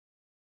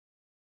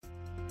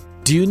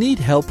Do you need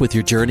help with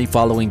your journey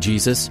following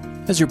Jesus?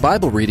 Has your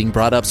Bible reading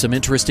brought up some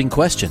interesting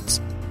questions?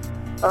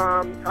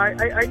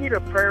 I need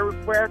a prayer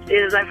request.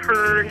 I've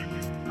heard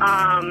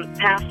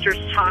pastors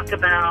talk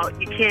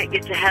about you can't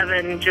get to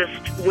heaven just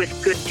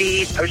with good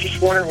deeds. I was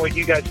just wondering what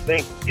you guys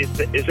think.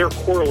 Is there a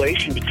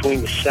correlation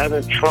between the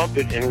seventh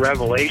trumpet in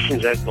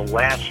Revelations as the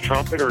last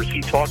trumpet, or is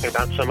he talking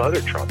about some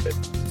other trumpet?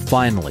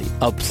 Finally,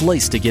 a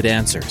place to get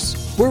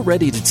answers. We're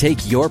ready to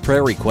take your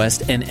prayer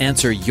request and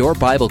answer your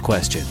Bible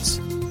questions.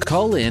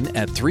 Call in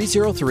at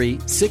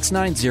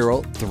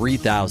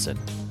 303-690-3000.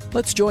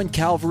 Let's join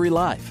Calvary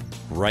Live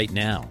right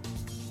now.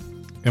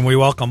 And we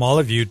welcome all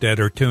of you that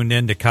are tuned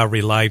in to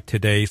Calvary Live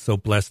today. So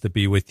blessed to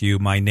be with you.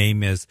 My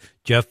name is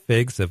Jeff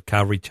Figs of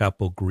Calvary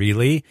Chapel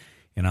Greeley,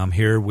 and I'm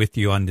here with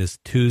you on this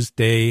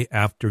Tuesday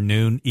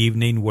afternoon,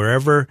 evening,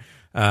 wherever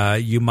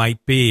you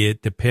might be.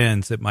 It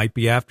depends. It might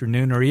be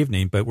afternoon or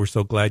evening, but we're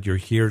so glad you're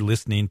here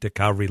listening to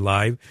Calvary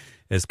Live,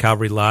 as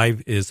Calvary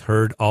Live is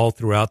heard all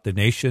throughout the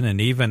nation and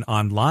even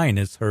online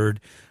is heard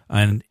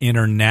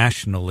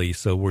internationally.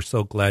 So we're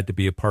so glad to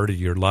be a part of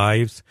your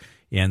lives.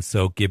 And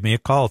so give me a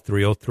call,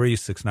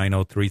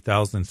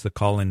 303-690-3000 is the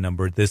call-in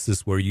number. This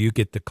is where you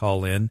get to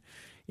call in,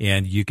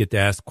 and you get to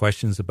ask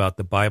questions about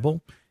the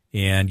Bible,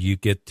 and you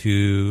get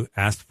to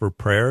ask for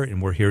prayer,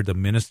 and we're here to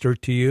minister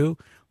to you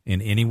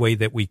in any way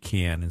that we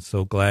can. And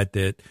so glad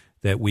that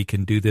we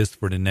can do this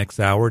for the next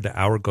hour. The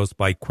hour goes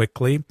by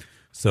quickly.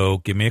 So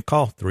give me a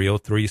call,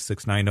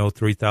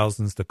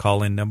 303-690-3000 is the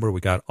call-in number.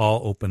 We got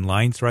all open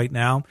lines right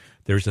now.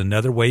 There's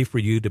another way for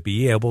you to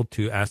be able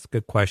to ask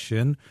a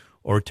question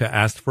or to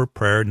ask for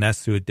prayer, and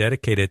that's through a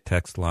dedicated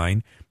text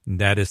line, and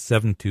that is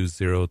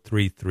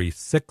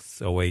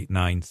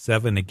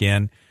 720-336-0897.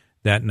 Again,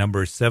 that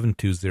number is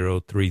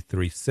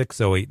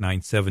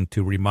 720-336-0897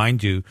 to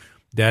remind you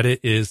that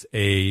it is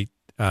a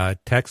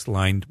text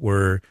line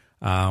where,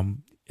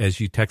 as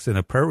you text in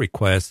a prayer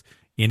request,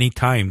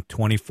 anytime,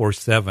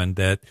 24/7,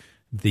 that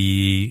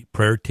the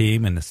prayer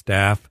team and the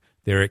staff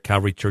there at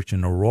Calvary Church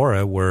in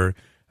Aurora, where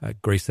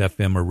Grace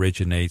FM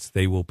originates,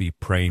 they will be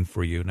praying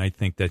for you. And I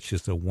think that's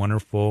just a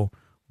wonderful,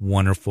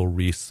 wonderful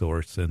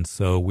resource. And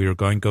so we are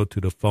going to go to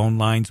the phone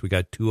lines. We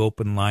got 2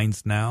 open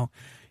lines now,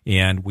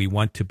 and we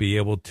want to be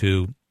able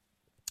to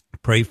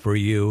pray for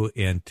you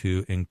and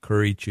to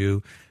encourage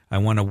you. I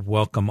want to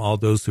welcome all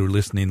those who are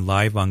listening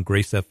live on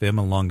Grace FM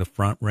along the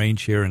Front Range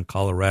here in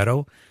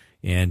Colorado.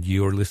 And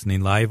you are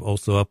listening live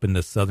also up in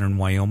the southern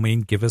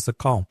Wyoming. Give us a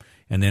call.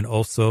 And then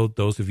also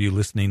those of you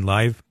listening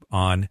live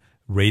on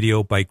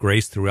Radio by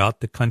Grace throughout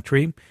the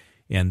country,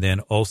 and then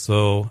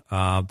also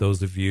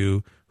those of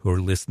you who are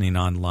listening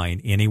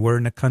online anywhere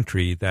in the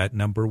country, that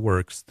number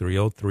works.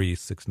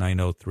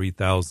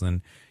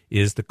 303-690-3000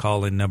 is the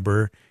call-in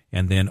number.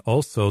 And then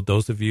also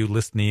those of you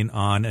listening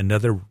on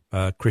another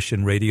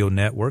Christian radio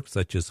network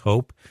such as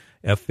Hope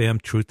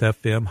FM, Truth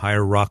FM,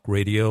 Higher Rock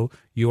Radio,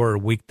 you are a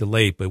week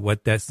delayed. But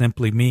what that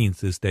simply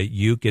means is that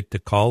you get to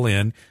call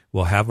in,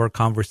 we'll have our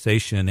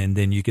conversation, and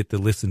then you get to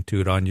listen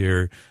to it on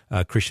your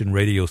Christian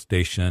radio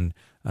station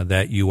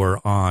that you are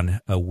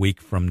on a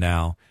week from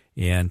now.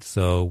 And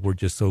so we're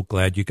just so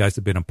glad you guys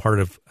have been a part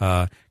of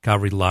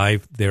Calvary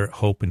Live there at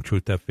Hope and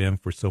Truth FM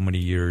for so many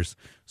years.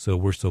 So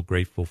we're so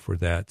grateful for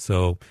that.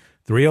 So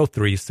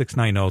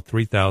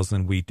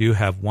 303-690-3000. We do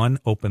have one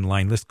open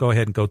line. Let's go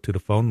ahead and go to the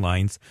phone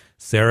lines.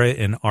 Sarah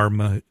in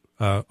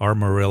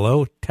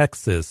Amarillo,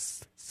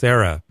 Texas.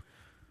 Sarah.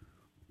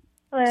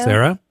 Hello.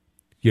 Sarah,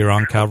 you're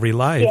on Calvary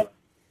Live. Yes.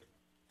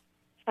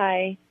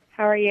 Hi.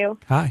 How are you?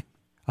 Hi.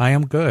 I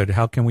am good.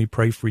 How can we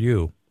pray for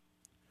you?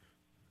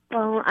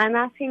 Well, I'm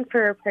asking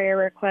for a prayer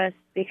request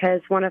because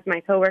one of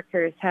my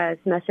coworkers has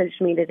messaged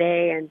me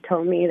today and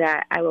told me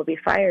that I will be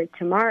fired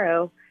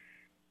tomorrow.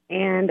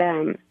 And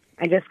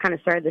I just kind of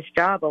started this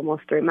job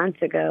almost 3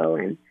 months ago,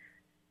 and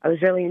I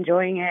was really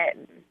enjoying it,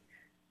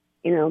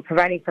 you know,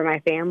 providing for my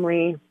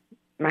family,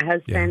 my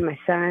husband, my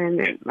son,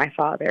 and my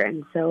father.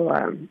 And so,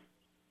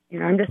 you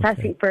know, I'm just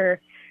asking for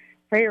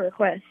prayer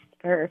requests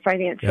for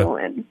financial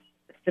and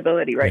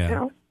stability right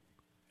now.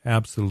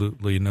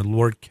 Absolutely. And the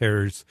Lord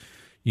cares,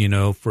 you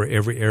know, for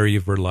every area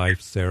of her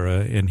life,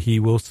 Sarah, and he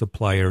will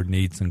supply our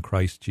needs in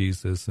Christ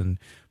Jesus. And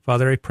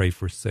Father, I pray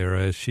for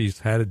Sarah.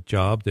 She's had a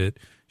job that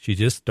she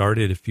just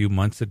started a few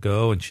months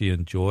ago and she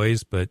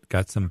enjoys, but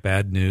got some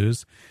bad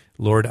news.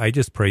 Lord, I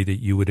just pray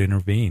that you would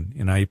intervene,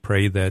 and I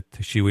pray that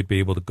she would be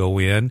able to go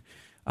in.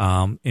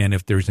 And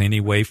if there's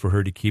any way for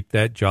her to keep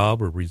that job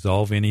or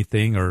resolve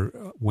anything, or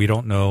we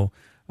don't know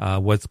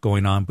what's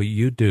going on, but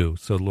you do.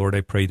 So Lord,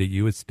 I pray that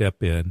you would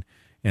step in,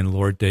 and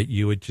Lord, that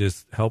you would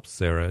just help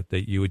Sarah,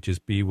 that you would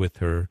just be with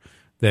her,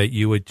 that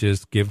you would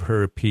just give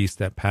her a peace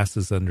that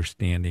passes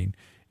understanding.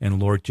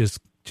 And Lord, just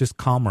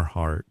calm her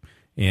heart.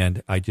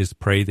 And I just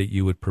pray that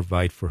you would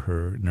provide for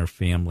her and her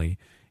family.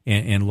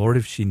 And Lord,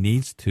 if she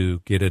needs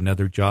to get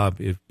another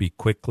job, it would be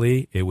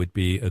quickly, it would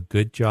be a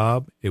good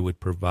job, it would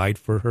provide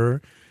for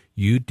her.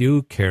 You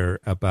do care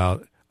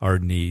about our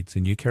needs,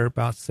 and you care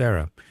about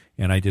Sarah.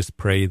 And I just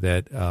pray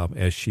that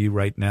as she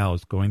right now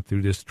is going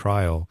through this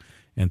trial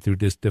and through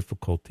this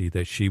difficulty,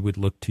 that she would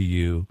look to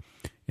you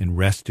and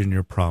rest in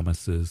your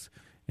promises.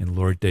 And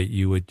Lord, that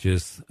you would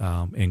just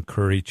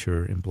encourage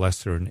her and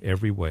bless her in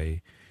every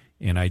way.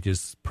 And I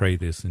just pray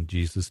this in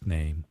Jesus'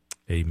 name.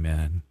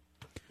 Amen.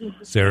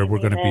 Sarah, we're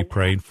going to be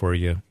praying for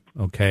you.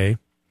 Okay?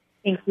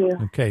 Thank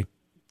you.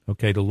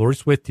 Okay. The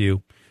Lord's with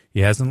you. He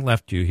hasn't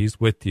left you. He's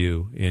with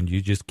you. And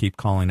you just keep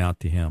calling out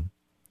to him.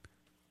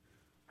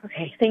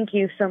 Okay. Thank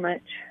you so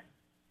much.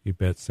 You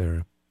bet,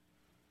 Sarah.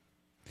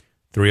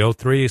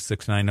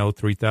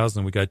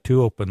 303-690-3000. We got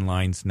 2 open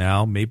lines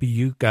now. Maybe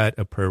you got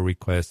a prayer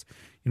request.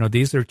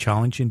 These are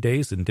challenging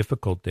days and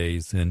difficult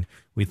days, and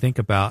we think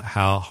about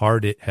how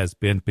hard it has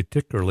been,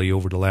 particularly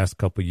over the last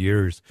couple of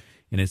years.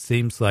 And it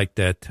seems like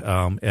that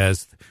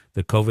as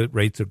the COVID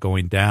rates are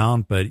going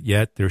down, but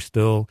yet there's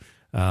still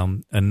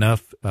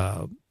enough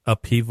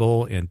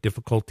upheaval and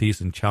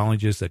difficulties and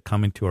challenges that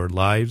come into our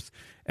lives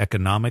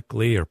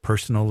economically or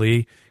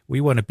personally.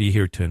 We want to be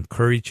here to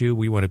encourage you.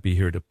 We want to be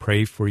here to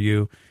pray for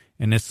you.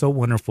 And it's so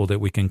wonderful that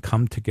we can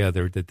come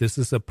together, that this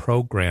is a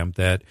program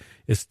that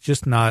is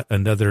just not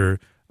another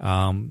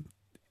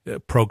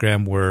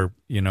program where,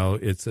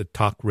 it's a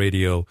talk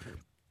radio.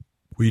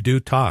 We do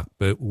talk,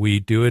 but we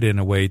do it in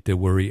a way that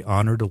where we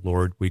honor the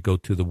Lord. We go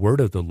to the word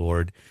of the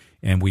Lord,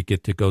 and we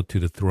get to go to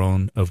the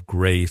throne of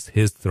grace,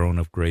 his throne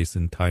of grace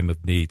in time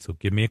of need. So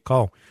give me a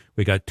call.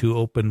 We got 2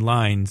 open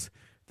lines,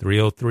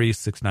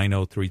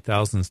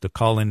 303-690-3000 is the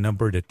call-in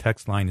number. The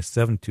text line is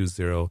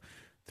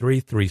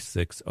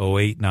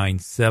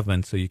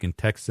 720-336-0897. So you can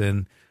text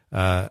in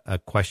a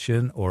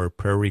question or a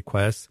prayer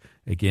request.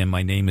 Again,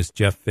 my name is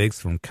Jeff Figs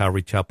from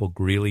Calvary Chapel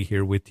Greeley,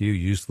 here with you,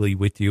 usually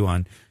with you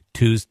on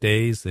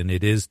Tuesdays, and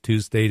it is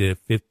Tuesday the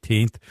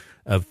 15th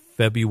of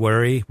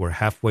February. We're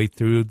halfway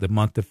through the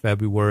month of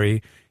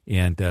February,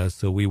 and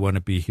so we want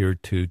to be here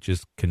to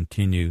just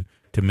continue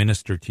to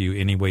minister to you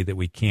any way that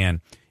we can.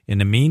 In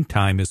the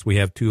meantime, as we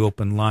have 2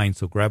 open lines,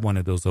 so grab one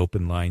of those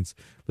open lines.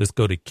 Let's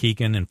go to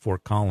Keegan in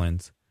Fort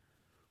Collins.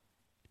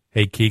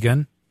 Hey,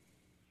 Keegan.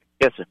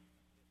 Yes, sir.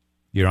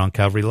 You're on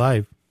Calvary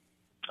Live.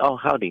 Oh,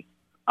 howdy.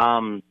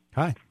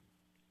 Hi.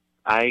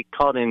 I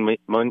called in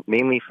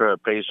mainly for a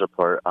praise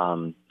report.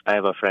 I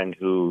have a friend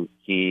who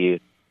he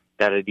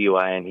had a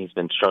DUI, and he's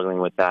been struggling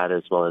with that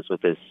as well as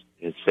with his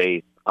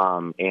faith.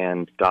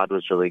 And God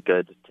was really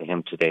good to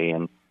him today,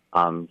 and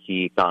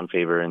he found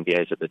favor in the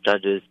eyes of the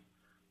judges.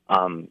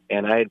 And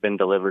I had been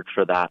delivered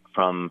for that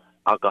from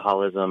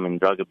alcoholism and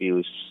drug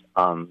abuse,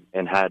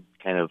 and had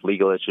kind of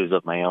legal issues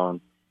of my own.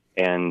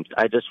 And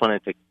I just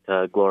wanted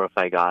to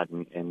glorify God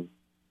and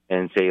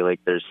say, like,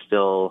 there's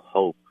still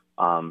hope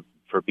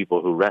for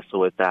people who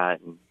wrestle with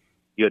that. And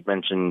you had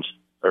mentioned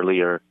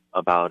earlier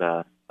about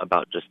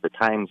just the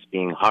times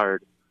being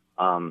hard,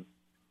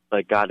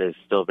 but God is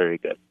still very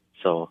good.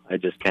 So I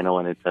just kind of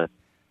wanted to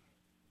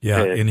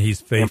and he's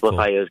faithful.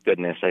 Amplify his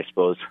goodness, I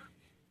suppose.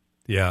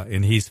 Yeah,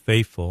 and he's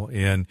faithful,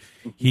 and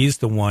he's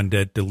the one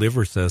that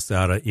delivers us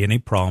out of any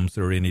problems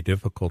or any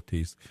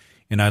difficulties.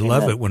 And I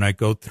love it when I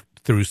go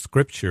through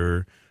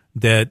Scripture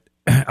that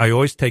I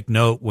always take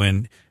note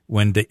when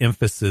the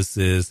emphasis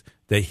is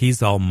that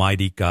he's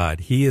Almighty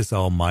God. He is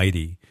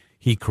Almighty.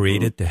 He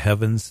created the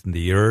heavens and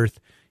the earth,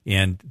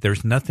 and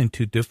there's nothing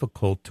too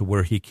difficult to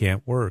where he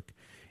can't work.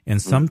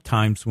 And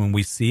sometimes when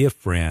we see a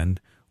friend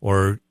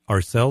or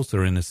ourselves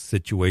are in a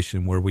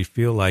situation where we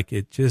feel like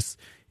it's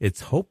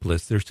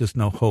hopeless, there's just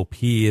no hope.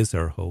 He is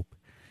our hope.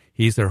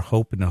 He's our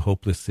hope in a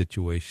hopeless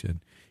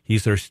situation.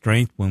 He's our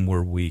strength when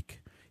we're weak.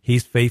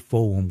 He's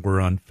faithful when we're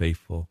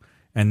unfaithful.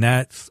 And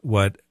that's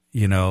what,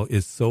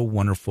 is so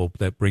wonderful,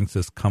 that brings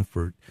us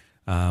comfort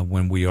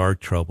when we are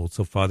troubled.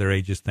 So, Father,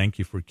 I just thank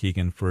you for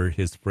Keegan, for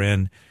his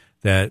friend,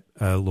 that,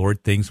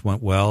 Lord, things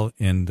went well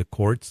in the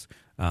courts,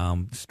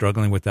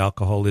 struggling with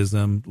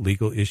alcoholism,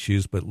 legal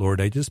issues. But, Lord,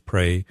 I just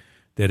pray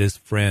that his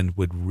friend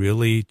would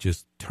really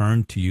just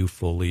turn to you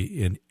fully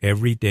in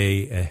every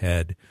day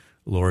ahead,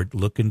 Lord,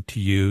 looking to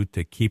you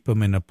to keep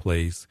him in a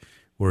place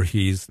where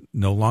he's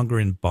no longer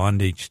in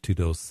bondage to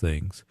those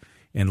things.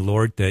 And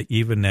Lord, that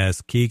even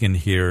as Keegan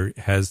here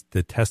has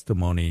the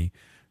testimony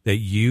that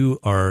you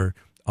are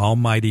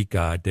Almighty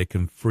God that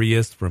can free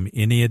us from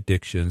any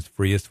addictions,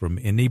 free us from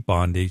any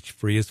bondage,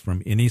 free us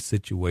from any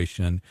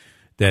situation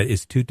that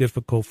is too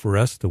difficult for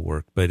us to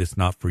work, but it's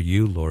not for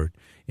you, Lord.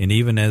 And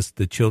even as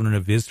the children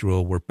of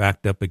Israel were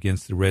backed up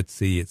against the Red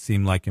Sea, it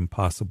seemed like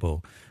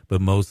impossible.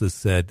 But Moses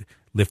said,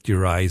 lift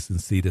your eyes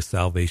and see the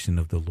salvation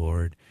of the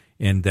Lord.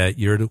 And that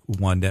you're the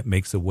one that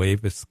makes a way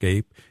of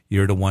escape.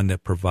 You're the one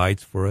that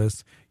provides for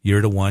us.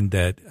 You're the one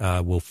that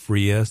will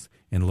free us.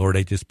 And Lord,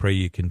 I just pray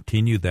you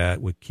continue that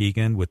with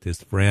Keegan, with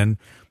his friend.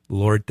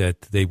 Lord,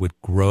 that they would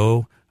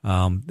grow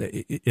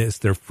as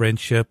their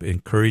friendship,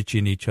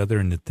 encouraging each other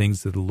in the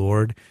things of the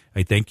Lord.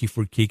 I thank you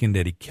for Keegan,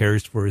 that he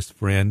cares for his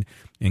friend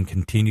and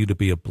continue to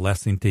be a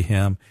blessing to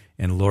him.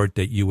 And Lord,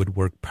 that you would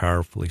work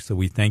powerfully. So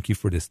we thank you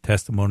for this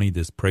testimony,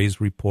 this praise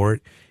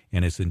report.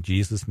 And it's in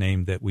Jesus'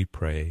 name that we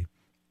pray.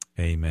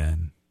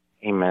 Amen.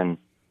 Amen.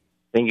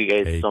 Thank you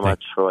guys so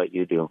much for what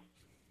you do.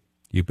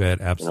 You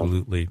bet.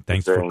 Absolutely.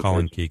 Thanks for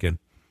calling, Keegan.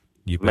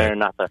 You bet.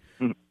 Maranatha.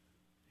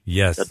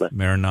 Yes,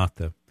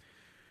 Maranatha.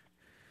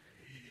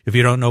 If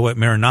you don't know what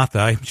Maranatha,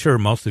 I'm sure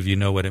most of you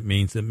know what it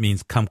means. It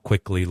means come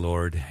quickly,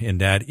 Lord.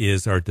 And that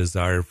is our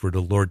desire, for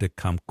the Lord to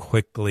come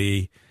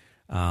quickly.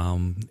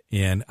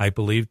 And I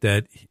believe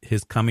that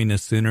his coming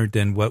is sooner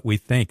than what we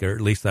think, or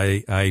at least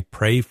I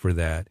pray for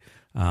that,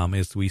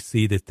 as we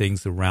see the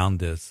things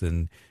around us.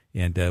 And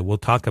we'll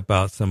talk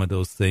about some of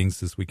those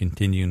things as we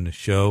continue in the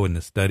show and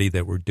the study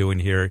that we're doing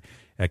here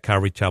at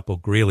Calvary Chapel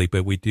Greeley.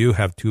 But we do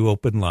have two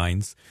open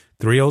lines.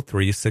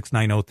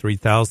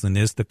 303-690-3000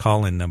 is the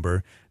call-in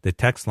number. The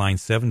text line,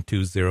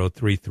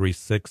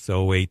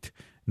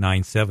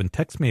 720-336-0897.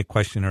 Text me a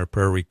question or a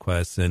prayer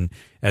request. And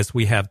as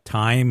we have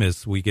time,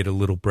 as we get a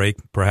little break,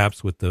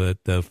 perhaps with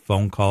the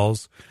phone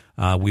calls,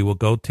 we will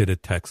go to the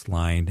text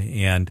line.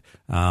 And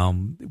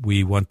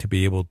we want to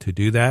be able to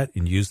do that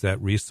and use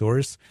that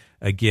resource.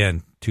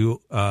 Again,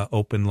 two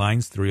open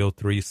lines,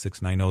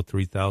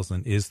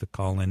 303-690-3000 is the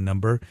call-in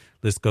number.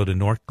 Let's go to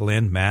North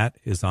Glen. Matt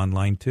is on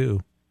line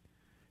 2.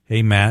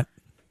 Hey, Matt.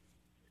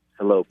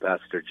 Hello,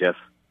 Pastor Jeff.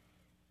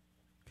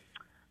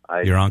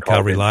 You're on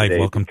Calvary Live.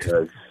 Welcome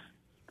to.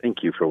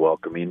 Thank you for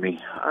welcoming me.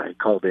 I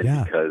called in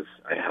because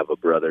I have a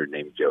brother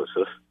named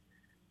Joseph.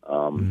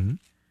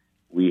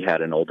 We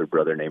had an older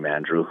brother named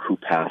Andrew who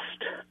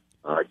passed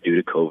due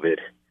to COVID.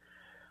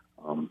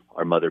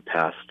 Our mother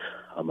passed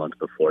a month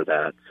before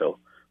that, so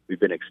we've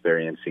been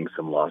experiencing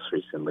some loss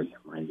recently,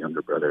 my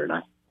younger brother and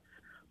I.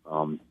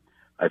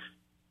 I've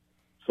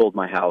sold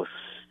my house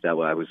that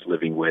I was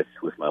living with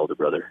my older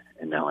brother,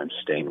 and now I'm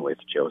staying with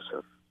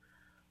Joseph.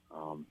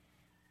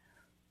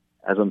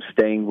 As I'm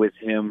staying with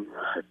him,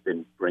 I've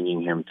been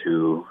bringing him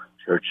to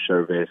church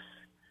service.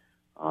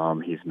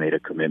 He's made a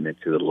commitment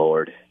to the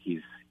Lord.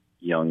 He's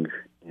young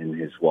in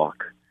his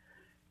walk,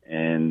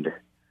 and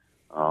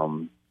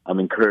I'm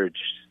encouraged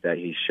that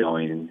he's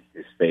showing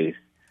his faith,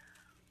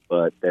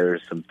 but there are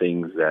some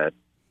things that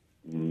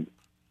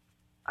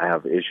I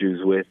have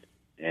issues with,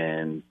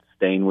 and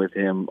staying with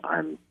him,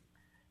 I'm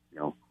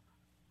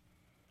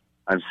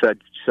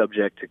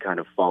subject to kind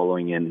of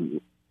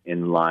following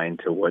in line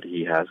to what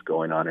he has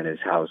going on in his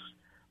house,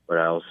 but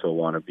I also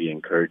want to be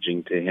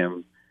encouraging to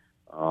him,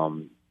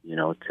 to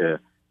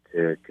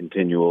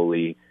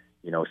continually,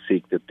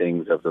 seek the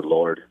things of the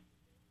Lord.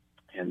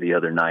 And the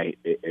other night,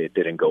 it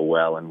didn't go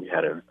well, and we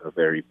had a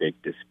very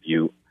big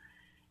dispute,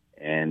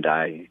 and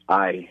I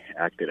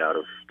acted out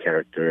of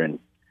character and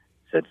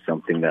said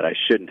something that I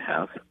shouldn't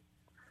have,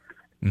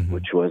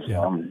 which was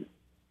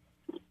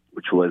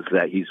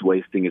that he's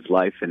wasting his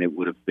life, and it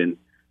would have been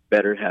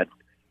better had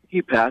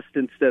he passed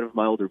instead of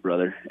my older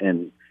brother.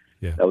 And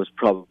that was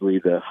probably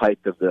the height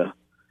of the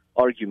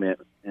argument,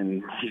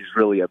 and he's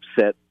really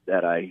upset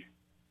that I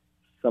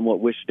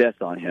somewhat wish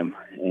death on him.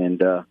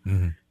 And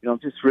I'm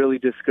just really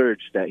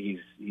discouraged that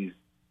he's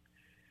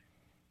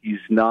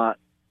not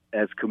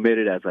as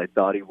committed as I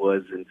thought he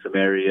was in some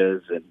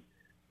areas, and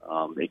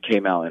it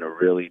came out in a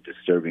really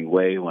disturbing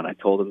way when I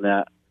told him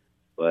that.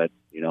 But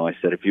I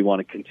said, if you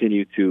want to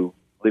continue to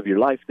live your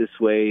life this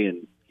way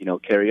and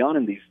carry on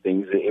in these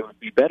things, it would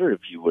be better if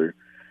you were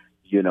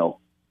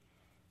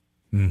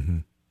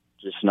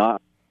just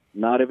not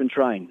even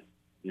trying.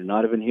 You're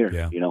not even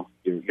here.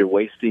 You're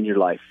wasting your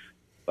life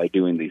by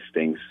doing these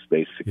things,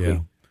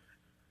 basically.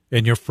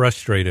 And you're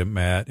frustrated,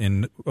 Matt,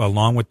 and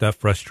along with that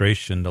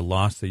frustration, the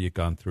loss that you've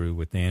gone through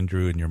with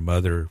Andrew and your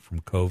mother from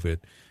COVID,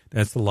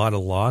 that's a lot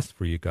of loss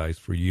for you guys,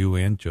 for you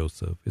and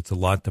Joseph. It's a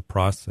lot to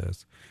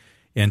process.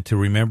 And to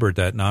remember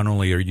that not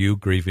only are you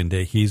grieving,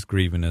 that he's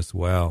grieving as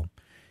well.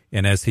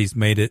 And as he's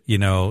made it,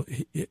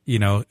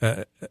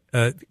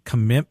 a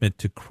commitment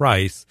to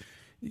Christ,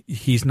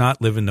 he's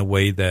not living the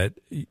way that,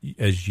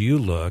 as you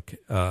look,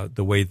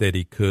 the way that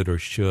he could or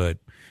should.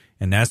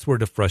 And that's where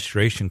the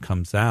frustration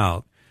comes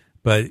out.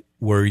 But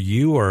where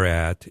you are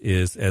at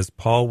is, as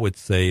Paul would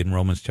say in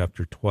Romans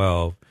chapter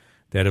 12,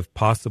 that if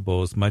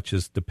possible, as much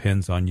as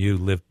depends on you,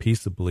 live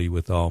peaceably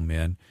with all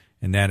men.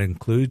 And that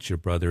includes your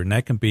brother. And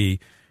that can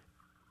be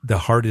the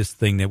hardest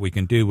thing that we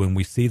can do when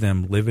we see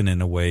them living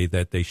in a way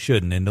that they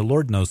shouldn't. And the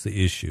Lord knows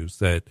the issues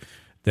that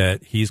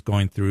he's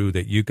going through,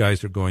 that you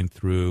guys are going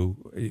through,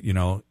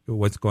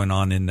 what's going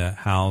on in the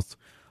house,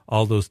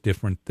 all those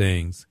different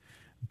things.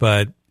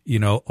 But,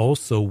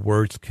 also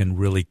words can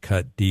really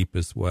cut deep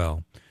as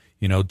well.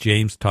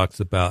 James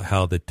talks about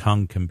how the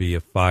tongue can be a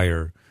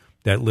fire.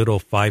 That little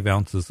 5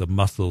 ounces of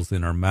muscles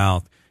in our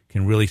mouth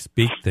can really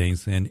speak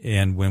things.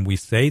 And when we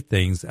say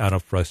things out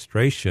of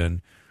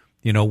frustration,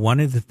 one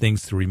of the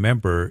things to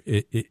remember,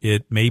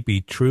 it may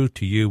be true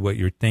to you what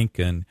you're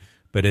thinking,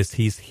 but as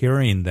he's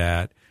hearing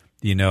that,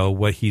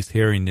 what he's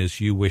hearing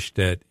is you wish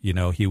that,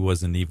 he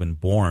wasn't even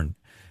born,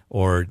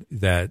 or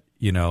that,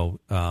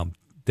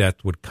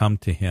 death would come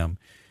to him.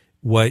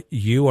 What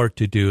you are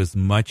to do as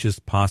much as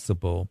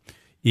possible,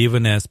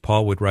 even as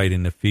Paul would write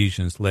in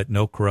Ephesians, let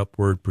no corrupt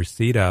word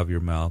proceed out of your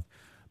mouth,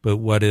 but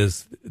what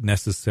is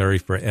necessary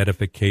for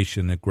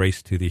edification and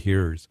grace to the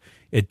hearers.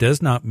 It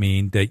does not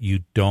mean that you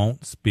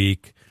don't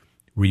speak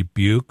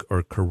rebuke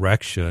or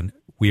correction.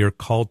 We are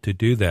called to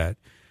do that.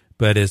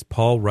 But as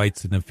Paul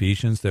writes in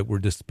Ephesians, that we're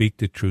to speak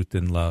the truth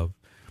in love.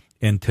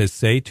 to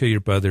say to your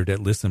brother that,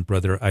 listen,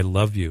 brother, I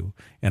love you,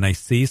 and I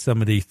see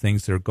some of these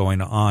things that are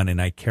going on,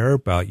 and I care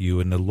about you,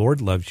 and the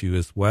Lord loves you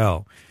as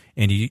well.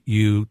 And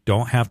you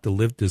don't have to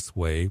live this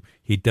way.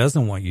 He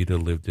doesn't want you to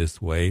live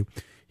this way.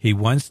 He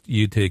wants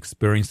you to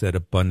experience that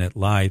abundant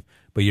life,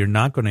 but you're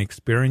not going to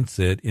experience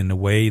it in the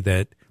way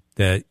that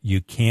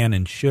you can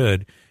and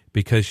should,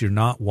 because you're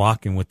not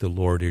walking with the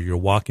Lord, or you're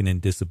walking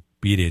in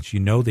disobedience. You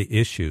know the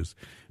issues,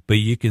 but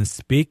you can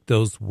speak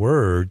those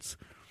words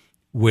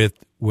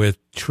with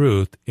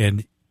truth,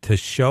 and to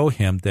show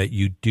him that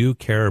you do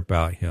care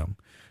about him,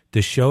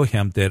 to show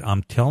him that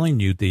I'm telling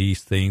you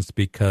these things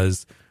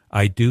because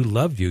I do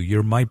love you.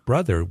 You're my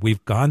brother.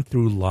 We've gone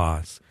through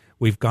loss.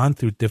 We've gone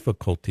through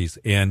difficulties,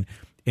 and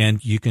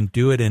you can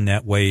do it in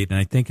that way. And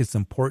I think it's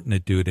important to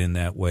do it in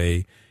that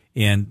way,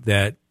 and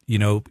that,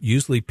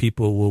 usually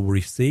people will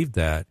receive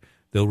that.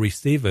 They'll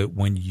receive it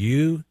when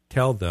you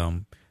tell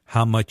them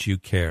how much you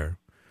care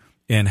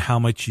and how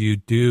much you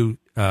do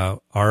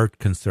are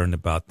concerned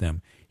about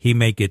them. He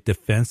may get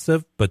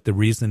defensive, but the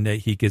reason that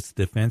he gets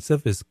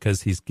defensive is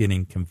because he's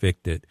getting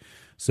convicted.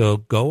 So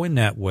go in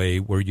that way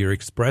where you're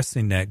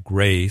expressing that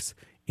grace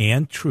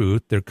and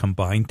truth, they're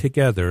combined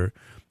together,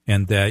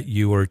 and that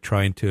you are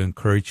trying to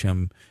encourage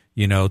him,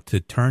 to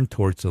turn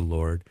towards the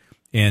Lord,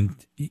 and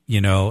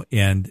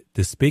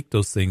to speak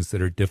those things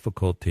that are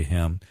difficult to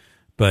him.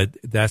 But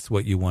that's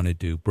what you want to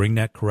do. Bring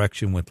that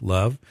correction with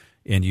love,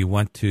 and you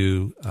want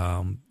to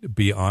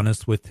be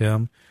honest with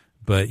him,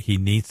 but he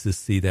needs to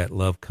see that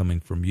love coming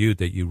from you,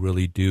 that you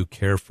really do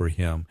care for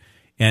him,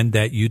 and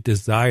that you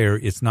desire.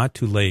 It's not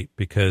too late,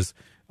 because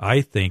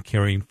I think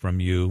hearing from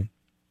you,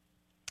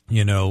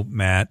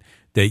 Matt,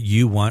 that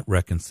you want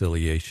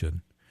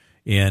reconciliation,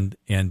 and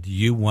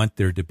you want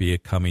there to be a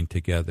coming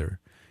together.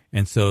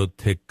 And so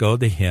to go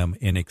to him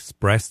and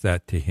express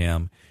that to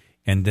him,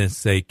 and then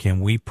say, can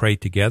we pray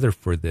together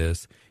for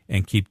this,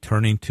 and keep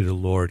turning to the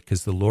Lord,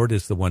 because the Lord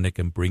is the one that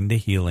can bring the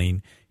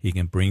healing, he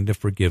can bring the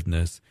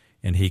forgiveness,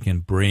 and he can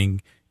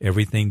bring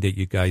everything that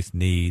you guys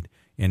need.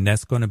 And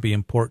that's going to be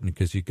important,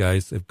 because you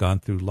guys have gone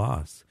through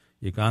loss.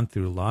 You've gone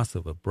through the loss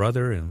of a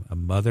brother and a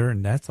mother,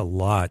 and that's a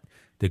lot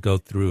to go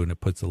through, and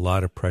it puts a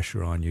lot of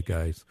pressure on you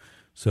guys.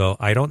 So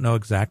I don't know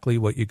exactly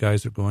what you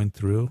guys are going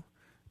through,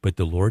 but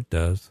the Lord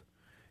does.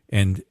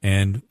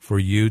 And for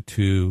you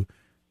to,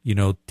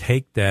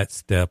 take that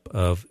step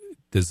of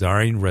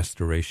desiring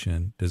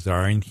restoration,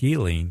 desiring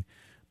healing,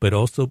 but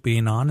also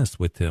being honest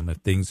with him. If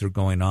things are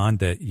going on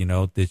that,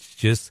 this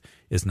just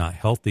is not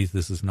healthy,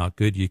 this is not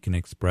good, you can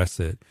express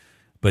it.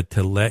 But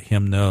to let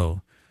him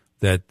know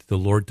that the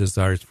Lord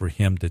desires for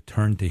him to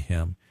turn to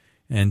him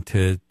and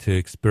to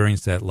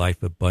experience that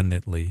life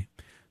abundantly.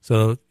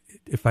 So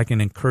if I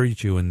can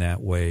encourage you in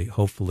that way,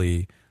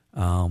 hopefully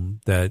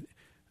that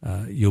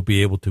you'll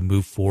be able to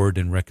move forward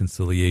in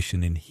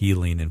reconciliation and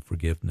healing and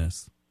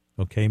forgiveness.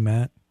 Okay,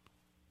 Matt?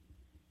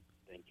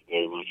 Thank you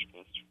very much,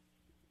 Pastor.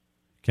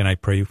 Can I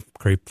pray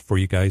for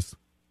you guys?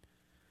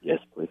 Yes,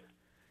 please.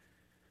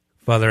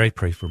 Father, I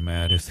pray for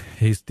Matt as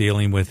he's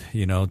dealing with,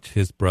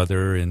 his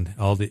brother and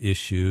all the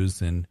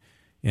issues, and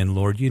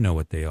Lord, you know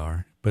what they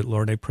are. But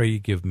Lord, I pray you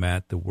give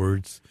Matt the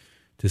words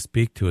to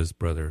speak to his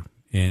brother.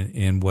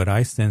 And what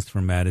I sense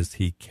from Matt is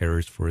he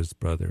cares for his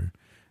brother,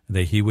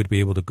 that he would be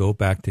able to go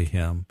back to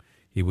him.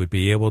 He would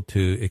be able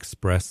to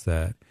express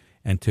that,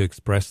 and to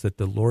express that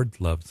the Lord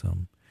loves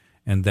him,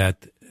 and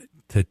that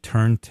to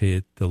turn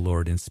to the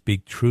Lord and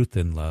speak truth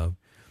in love.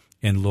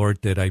 And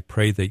Lord, that I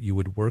pray that you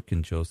would work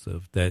in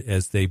Joseph, that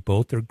as they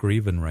both are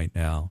grieving right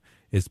now,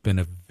 it's been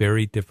a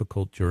very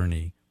difficult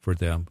journey for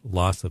them,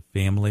 loss of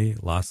family,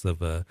 loss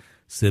of a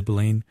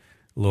sibling.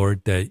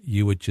 Lord, that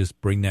you would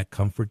just bring that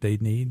comfort they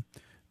need,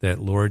 that,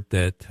 Lord,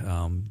 that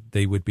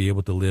they would be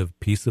able to live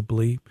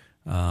peaceably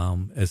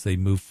as they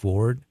move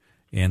forward.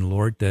 And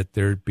Lord, that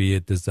there'd be a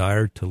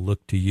desire to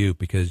look to you,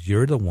 because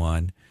you're the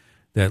one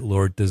that,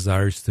 Lord,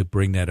 desires to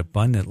bring that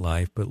abundant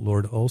life, but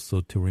Lord,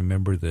 also to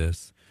remember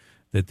this,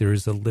 that there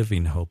is a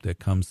living hope that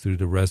comes through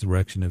the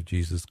resurrection of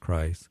Jesus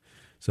Christ.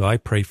 So I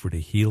pray for the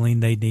healing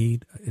they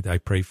need. I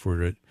pray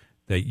for it,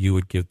 that you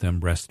would give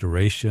them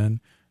restoration,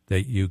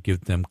 that you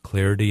give them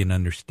clarity and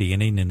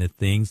understanding in the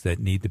things that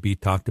need to be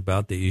talked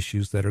about, the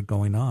issues that are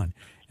going on.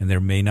 And there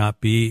may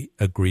not be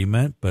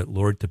agreement, but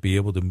Lord, to be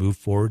able to move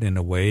forward in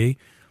a way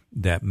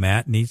that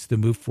Matt needs to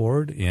move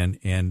forward,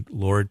 and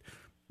Lord,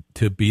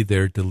 to be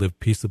there to live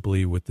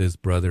peaceably with his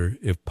brother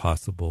if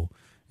possible.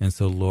 And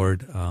so,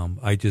 Lord,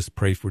 I just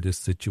pray for this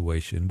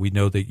situation. We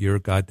know that you're a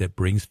God that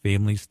brings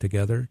families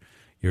together.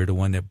 You're the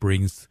one that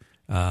brings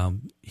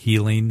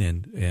healing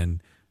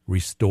and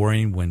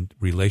restoring when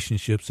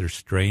relationships are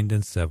strained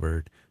and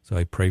severed. So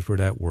I pray for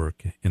that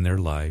work in their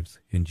lives.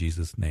 In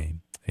Jesus'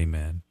 name,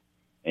 amen.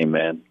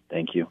 Amen.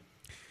 Thank you.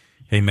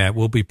 Hey, Matt,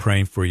 we'll be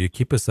praying for you.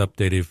 Keep us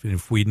updated.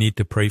 If we need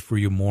to pray for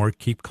you more,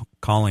 keep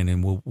calling,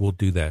 and we'll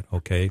do that,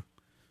 okay?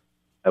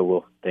 I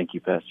will. Thank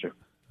you, Pastor.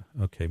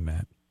 Okay,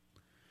 Matt.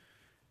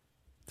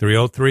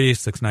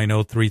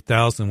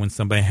 303-690-3000. When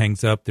somebody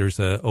hangs up, there's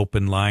an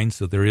open line.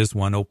 So there is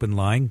one open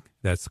line.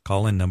 That's the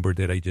call-in number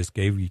that I just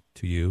gave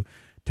to you.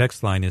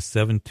 Text line is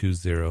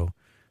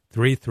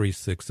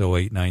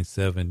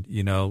 720-336-0897.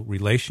 You know,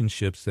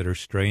 relationships that are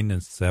strained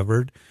and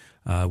severed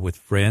with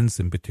friends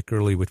and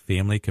particularly with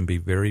family can be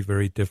very,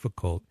 very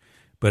difficult.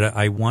 But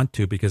I want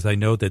to, because I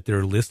know that there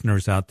are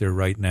listeners out there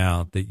right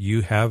now that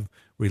you have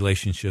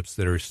relationships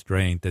that are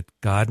strained, that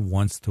God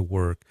wants to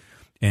work,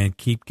 and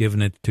keep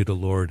giving it to the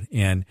Lord.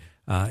 And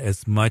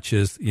as much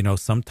as, you know,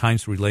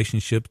 sometimes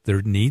relationships,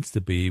 there needs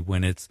to be,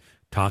 when it's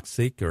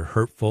toxic or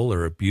hurtful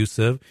or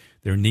abusive,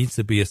 there needs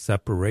to be a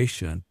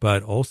separation.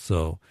 But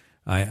also,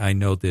 I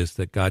know this,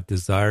 that God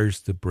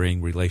desires to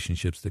bring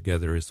relationships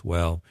together as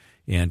well.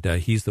 And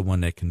he's the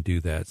one that can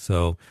do that.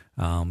 So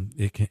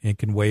it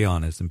can weigh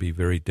on us and be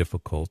very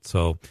difficult.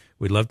 So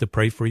we'd love to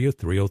pray for you.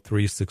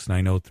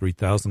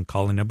 303-690-3000,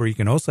 calling number. You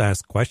can also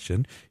ask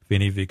questions if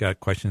any of you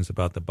got questions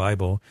about the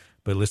Bible.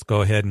 But let's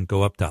go ahead and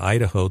go up to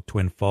Idaho,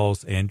 Twin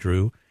Falls.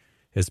 Andrew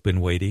has been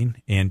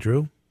waiting.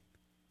 Andrew?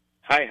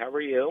 Hi, how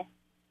are you?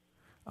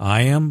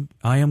 I am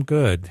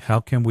good. How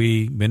can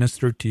we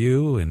minister to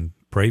you and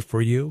pray for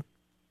you?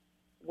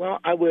 Well,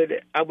 I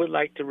would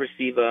like to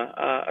receive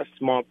a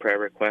small prayer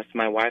request.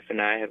 My wife and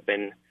I have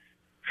been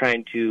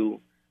trying to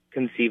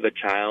conceive a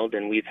child,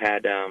 and we've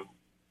had 4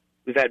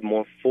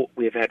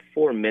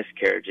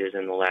 miscarriages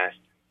in the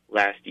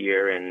last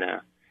year, and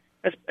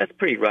that's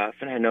pretty rough.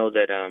 And I know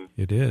that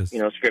it is. You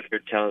know, Scripture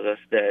tells us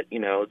that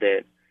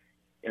that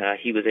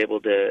He was able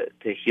to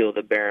heal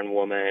the barren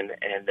woman,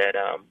 and that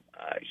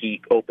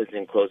He opens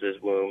and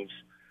closes wombs.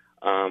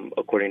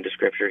 According to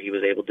Scripture, He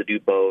was able to do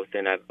both,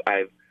 and I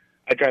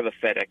drive a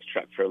FedEx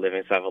truck for a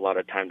living, so I have a lot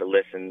of time to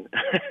listen.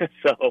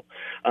 So,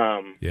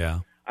 I'm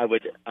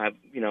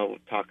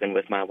talking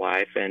with my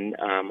wife, and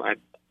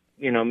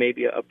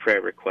maybe a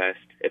prayer request,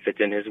 if it's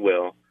in His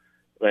will,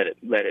 let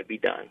it be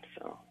done.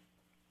 So,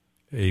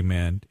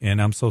 amen. And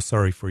I'm so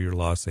sorry for your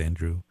loss,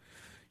 Andrew.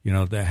 You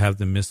know, to have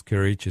the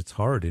miscarriage, it's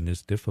hard and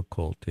it's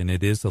difficult, and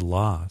it is a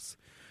loss,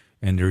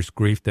 and there's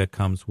grief that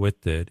comes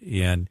with it.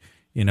 And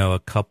you know, a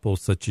couple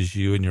such as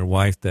you and your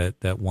wife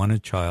that want a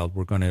child,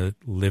 we're going to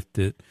lift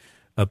it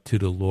up to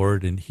the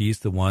Lord, and He's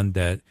the one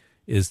that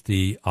is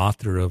the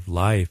author of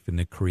life and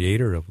the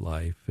creator of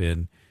life.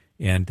 And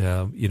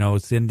you know,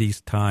 it's in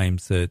these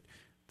times that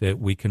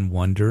we can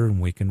wonder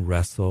and we can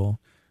wrestle.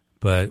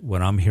 But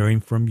what I'm hearing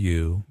from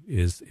you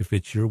is, if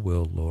it's your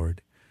will,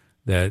 Lord,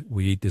 that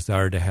we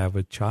desire to have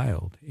a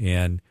child.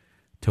 And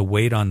to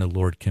wait on the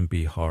Lord can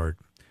be hard,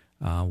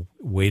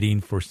 waiting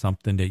for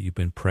something that you've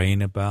been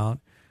praying about.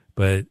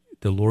 But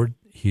the Lord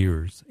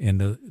hears, and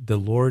the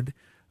Lord,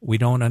 we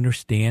don't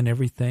understand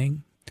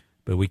everything,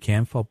 but we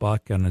can fall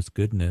back on His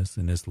goodness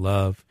and His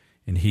love,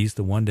 and He's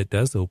the one that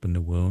does open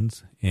the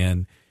wounds,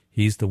 and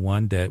He's the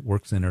one that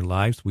works in our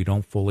lives. We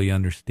don't fully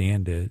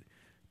understand it,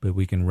 but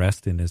we can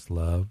rest in His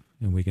love,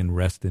 and we can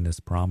rest in His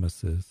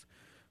promises.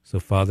 So,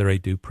 Father, I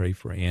do pray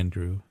for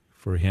Andrew,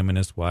 for him and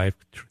his wife,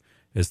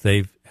 as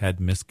they've had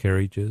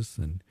miscarriages,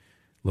 and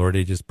Lord,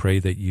 I just pray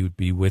that You'd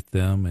be with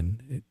them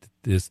and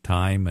this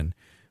time. And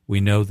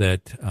we know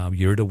that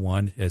You're the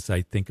one, as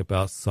I think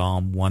about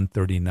Psalm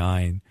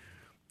 139,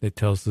 that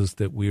tells us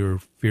that we are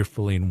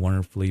fearfully and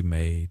wonderfully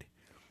made.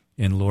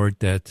 And Lord,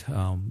 that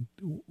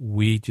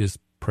we just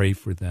pray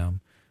for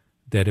them,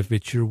 that if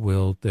it's Your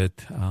will,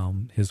 that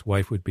his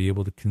wife would be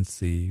able to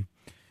conceive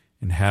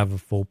and have a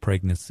full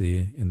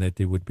pregnancy, and that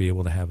they would be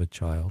able to have a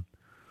child.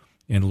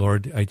 And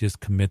Lord, I just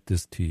commit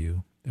this to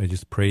You. I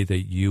just pray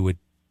that You would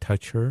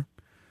touch her,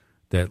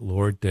 that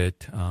Lord,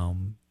 that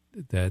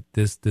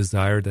this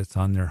desire that's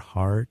on their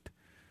heart,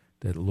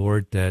 that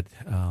Lord, that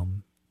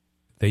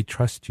they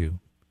trust You.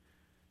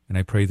 And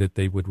I pray that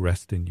they would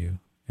rest in You.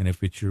 And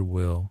if it's Your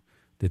will,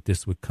 that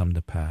this would come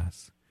to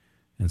pass.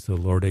 And so,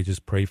 Lord, I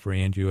just pray for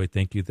Andrew. I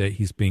thank You that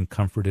he's being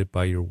comforted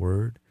by Your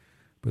word.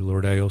 But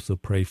Lord, I also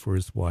pray for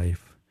his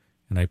wife.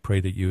 And I pray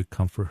that You would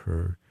comfort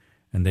her,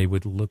 and they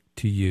would look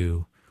to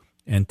You,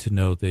 and to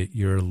know that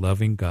You're a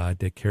loving God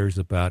that cares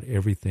about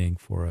everything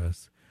for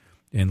us.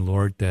 And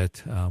Lord,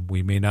 that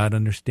we may not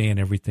understand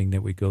everything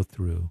that we go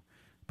through,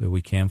 but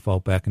we can fall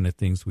back into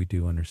things we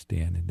do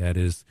understand. And that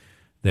is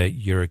that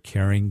You're a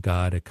caring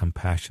God, a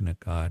compassionate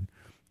God.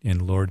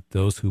 And Lord,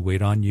 those who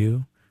wait on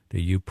You,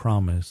 that You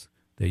promise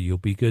that You'll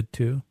be good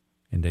to,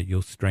 and that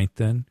You'll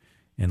strengthen.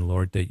 And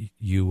Lord, that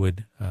You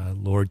would,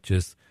 Lord,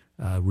 just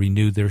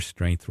renew their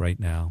strength right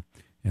now.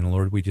 And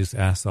Lord, we just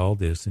ask all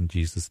this in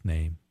Jesus'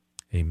 name.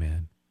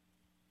 Amen.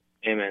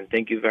 Amen.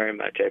 Thank you very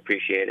much. I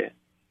appreciate it.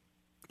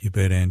 You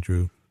bet,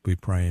 Andrew. Be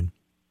praying.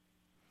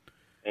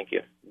 Thank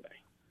you. Bye.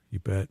 You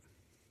bet.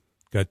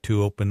 Got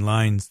 2 open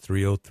lines,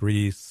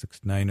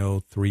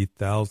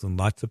 303-690-3000.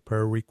 Lots of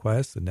prayer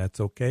requests, and that's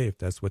okay if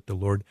that's what the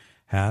Lord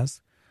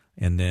has.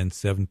 And then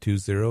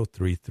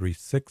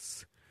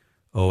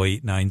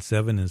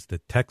 720-336-0897 is the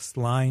text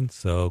line.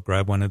 So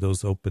grab one of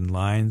those open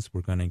lines.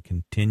 We're going to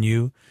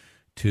continue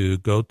to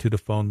go to the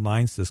phone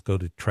lines. Let's go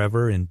to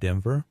Trevor in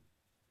Denver.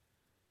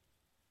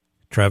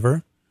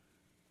 Trevor?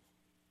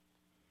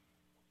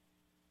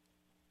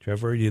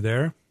 Trevor, are you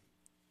there?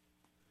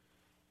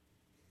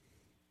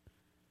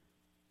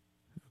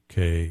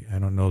 Okay, I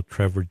don't know if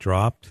Trevor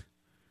dropped.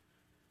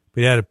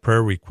 But he had a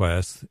prayer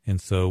request,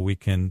 and so we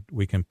can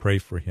pray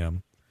for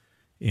him.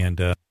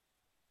 And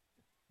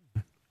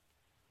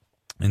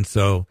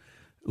so,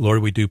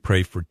 Lord, we do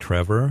pray for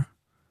Trevor,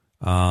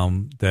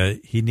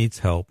 that he needs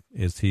help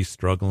as he's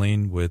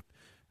struggling with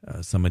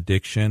some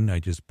addiction. I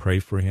just pray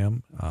for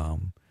him.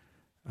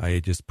 I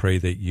just pray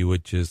that you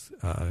would just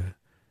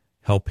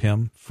help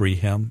him, free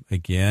him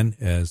again,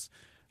 as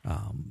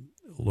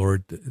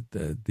Lord,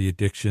 the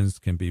addictions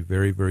can be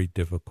very, very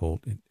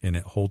difficult, and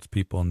it holds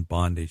people in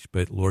bondage.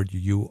 But Lord,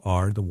 you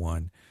are the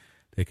one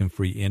that can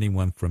free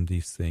anyone from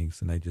these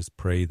things. And I just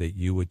pray that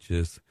you would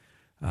just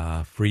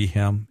free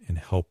him and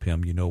help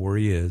him. You know where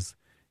he is.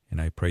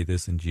 And I pray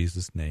this in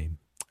Jesus' name.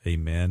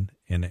 Amen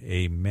and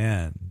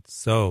amen.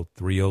 So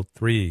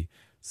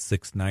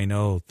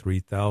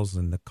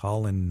 303-690-3000, the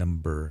call-in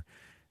number.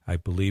 I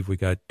believe we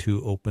got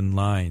 2 open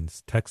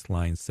lines. Text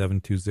line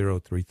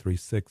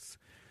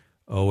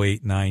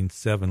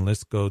 720-336-0897.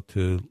 Let's go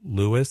to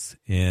Lewis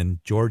in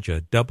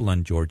Georgia,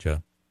 Dublin,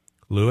 Georgia.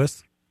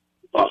 Lewis?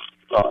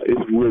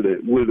 It's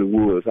Willie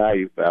Woods. How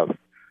you, pal?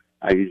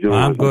 How you doing?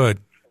 I'm good.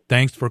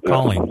 Thanks for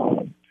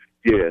calling.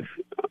 Yes,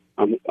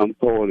 I'm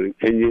calling.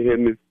 Can you hear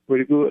me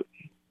pretty good?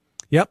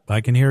 Yep,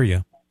 I can hear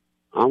you.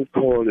 I'm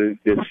calling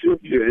the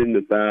scripture in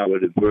the Bible,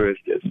 the verse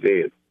that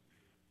says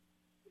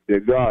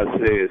that God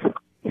says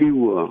He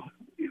will,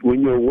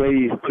 when your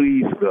ways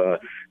please God,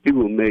 He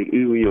will make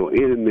even your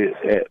enemies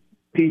at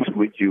peace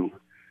with you.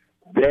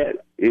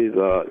 That is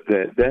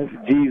that's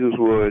Jesus'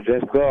 words.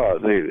 That's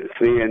God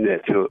saying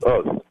that to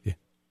us. Yeah.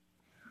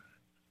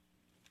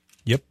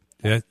 Yep,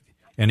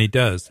 and He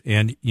does.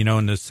 And you know,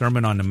 in the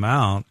Sermon on the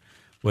Mount,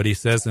 what He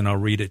says, and I'll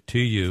read it to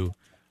you.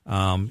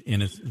 And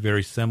it's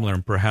very similar,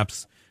 and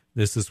perhaps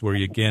this is where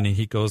He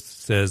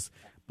says,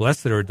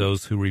 "Blessed are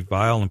those who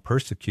revile and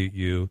persecute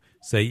you,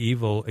 say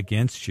evil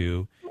against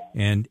you."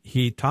 And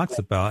He talks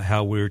about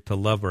how we're to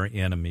love our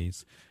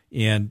enemies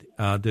and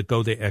to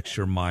go the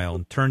extra mile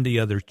and turn the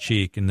other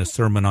cheek in the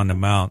Sermon on the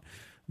Mount.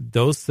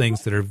 Those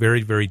things that are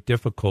very, very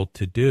difficult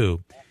to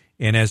do.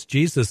 And as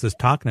Jesus is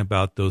talking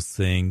about those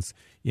things,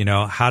 you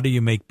know, how do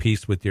you make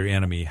peace with your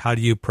enemy? How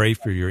do you pray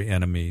for your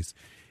enemies?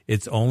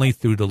 It's only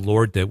through the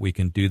Lord that we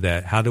can do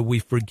that. How do we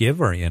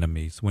forgive our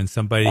enemies when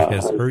somebody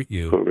has hurt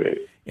you? Correct.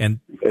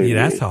 And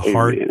that's a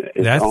hard,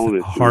 that's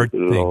a hard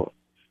thing.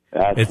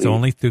 It's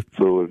only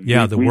through,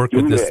 the work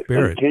of the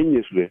Spirit.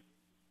 Continuously,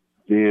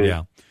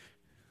 then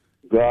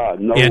God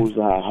knows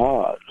our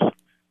hearts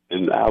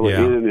and our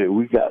enemy.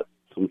 We got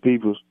some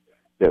people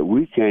that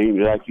we can't,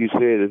 like you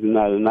said, it's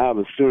not in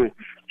our strength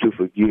to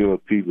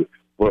forgive people,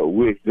 but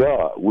with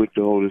God, with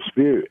the Holy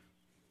Spirit.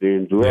 The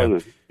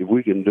indwelling, if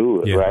we can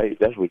do it, right?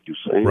 That's what you're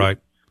saying. Right.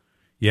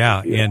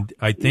 Yeah, and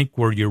I think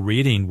where you're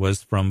reading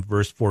was from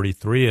verse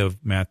 43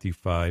 of Matthew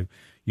 5.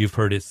 You've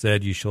heard it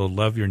said, you shall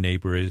love your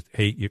neighbor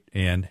hate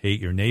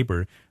your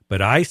neighbor.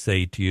 But I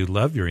say to you,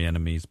 love your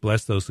enemies,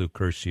 bless those who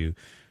curse you,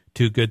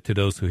 do good to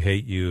those who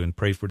hate you, and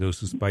pray for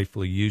those who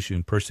spitefully use you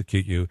and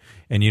persecute you.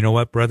 And you know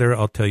what, brother?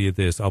 I'll tell you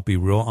this. I'll be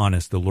real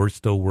honest. The Lord's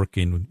still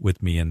working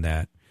with me in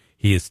that.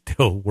 He is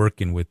still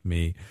working with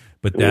me.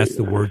 But that's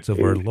the words of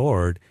our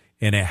Lord.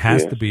 And it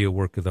has to be a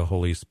work of the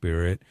Holy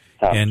Spirit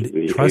and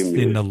trust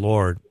in the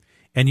Lord.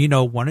 And, you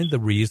know, one of the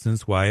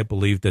reasons why I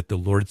believe that the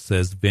Lord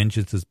says,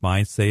 vengeance is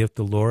mine, saith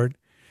the Lord,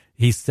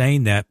 He's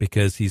saying that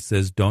because He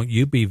says, don't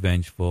you be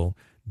vengeful.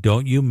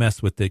 Don't you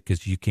mess with it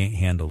because you can't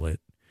handle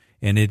it.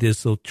 And it is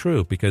so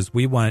true because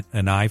we want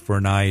an eye for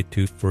an eye, a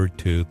tooth for a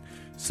tooth.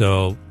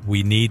 So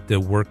we need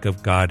the work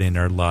of God in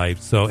our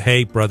lives. So,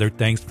 hey, brother,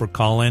 thanks for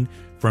calling.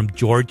 From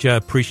Georgia,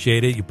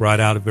 appreciate it. You brought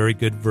out a very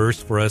good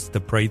verse for us to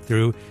pray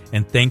through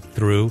and think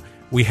through.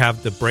 We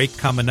have the break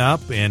coming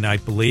up, and I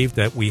believe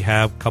that we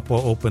have a couple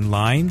open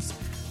lines.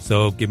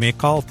 So give me a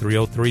call,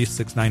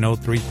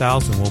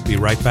 303-690-3000. We'll be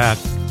right back.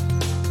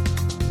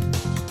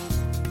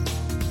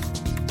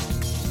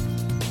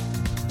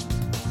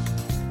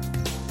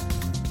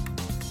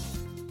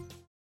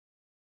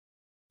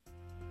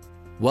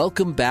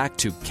 Welcome back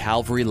to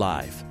Calvary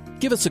Live.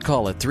 Give us a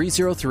call at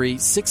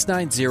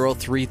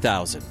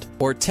 303-690-3000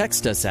 or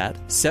text us at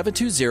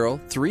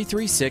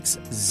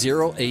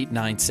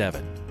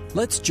 720-336-0897.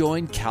 Let's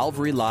join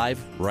Calvary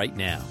Live right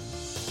now.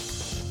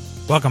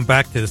 Welcome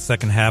back to the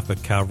second half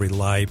of Calvary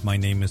Live. My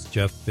name is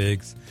Jeff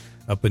Figs,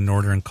 up in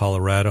northern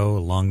Colorado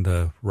along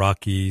the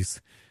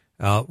Rockies,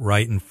 out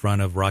right in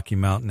front of Rocky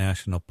Mountain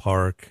National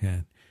Park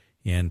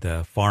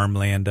and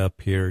farmland up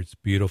here. It's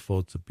beautiful.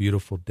 It's a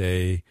beautiful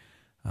day.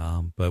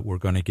 But we're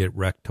going to get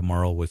wrecked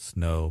tomorrow with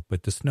snow.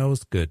 But the snow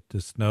is good.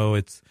 The snow,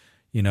 it's,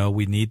 you know,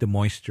 we need the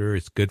moisture.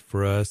 It's good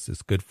for us.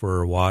 It's good for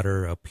our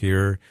water up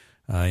here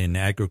in the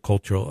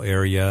agricultural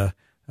area.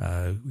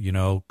 You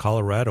know,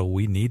 Colorado,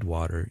 we need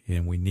water,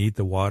 and we need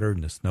the water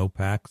and the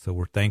snowpack. So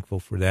we're thankful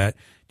for that.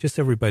 Just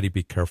everybody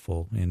be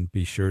careful and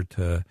be sure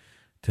to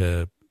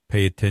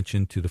pay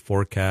attention to the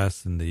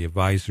forecasts and the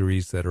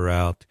advisories that are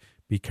out.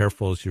 Be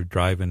careful as you're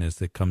driving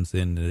as it comes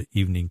in the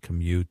evening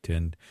commute,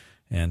 and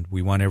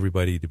we want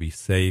everybody to be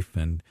safe,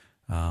 and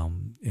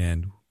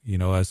you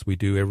know, as we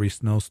do every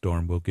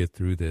snowstorm, we'll get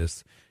through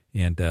this.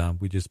 And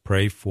we just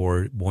pray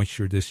for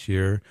moisture this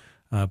year,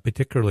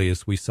 particularly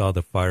as we saw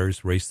the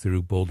fires race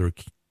through Boulder,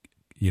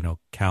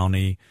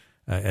 County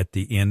at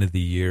the end of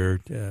the year,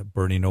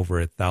 burning over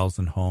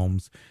 1,000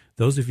 homes.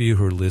 Those of you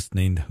who are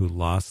listening who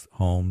lost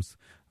homes,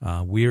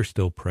 we are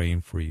still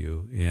praying for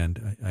you.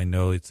 And I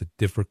know it's a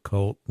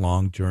difficult,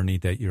 long journey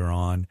that you're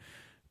on,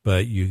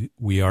 but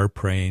we are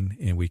praying,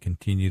 and we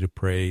continue to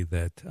pray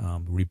that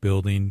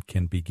rebuilding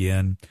can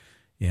begin,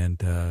 and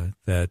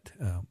that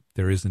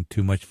there isn't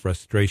too much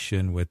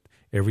frustration with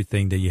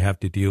everything that you have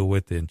to deal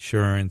with,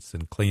 insurance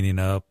and cleaning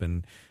up.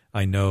 And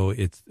I know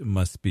it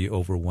must be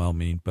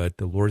overwhelming, but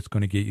the Lord's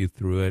going to get you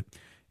through it.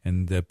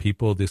 And the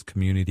people of this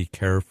community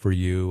care for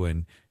you,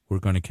 and we're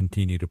going to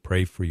continue to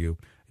pray for you.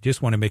 I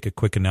just want to make a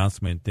quick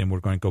announcement, then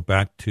we're going to go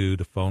back to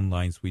the phone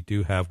lines. We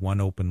do have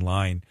one open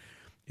line,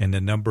 and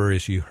the number,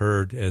 as you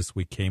heard as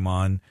we came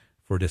on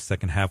for the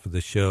second half of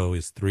the show,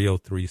 is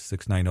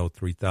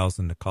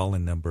 303-690-3000, the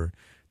call-in number.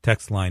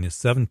 Text line is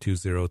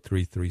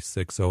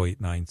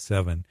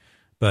 720-336-0897.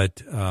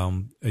 But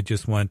I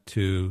just want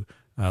to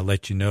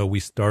let you know we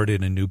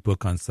started a new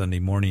book on Sunday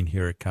morning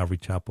here at Calvary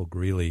Chapel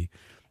Greeley,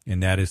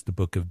 and that is the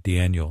book of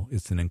Daniel.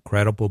 It's an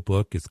incredible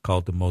book. It's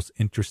called the most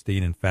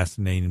interesting and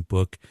fascinating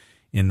book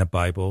in the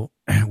Bible.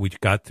 We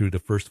got through the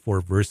first 4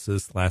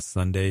 verses last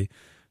Sunday,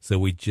 so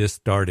we just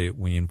started.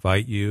 We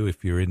invite you,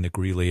 if you're in the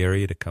Greeley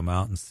area, to come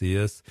out and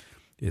see us.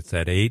 It's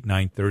at 8,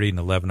 9:30, and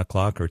 11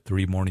 o'clock, our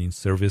 3 morning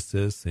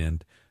services,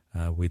 and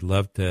we'd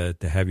love to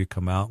have you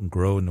come out and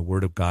grow in the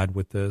Word of God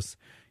with us.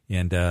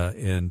 And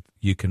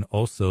you can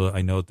also,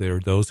 I know there are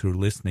those who are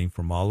listening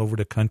from all over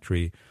the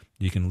country.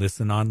 You can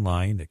listen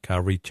online at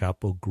Calvary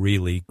Chapel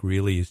Greeley.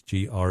 Greeley is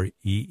GREELEY.org,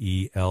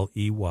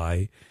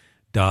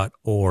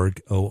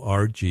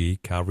 O-R-G,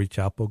 Calvary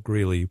Chapel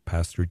Greeley,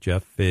 Pastor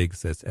Jeff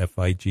Figgs, that's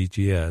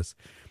F-I-G-G-S.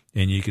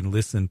 And you can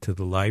listen to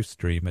the live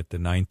stream at the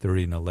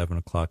 9:30 and 11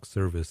 o'clock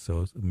service.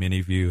 So many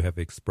of you have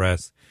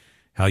expressed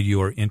how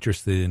you are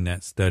interested in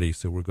that study.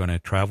 So we're going to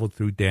travel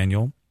through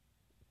Daniel.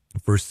 The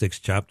first 6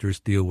 chapters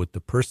deal with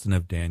the person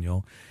of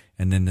Daniel,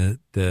 and then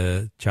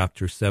the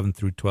chapters 7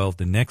 through 12,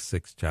 the next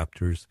 6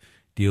 chapters,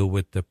 deal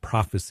with the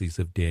prophecies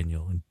of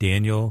Daniel. And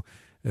Daniel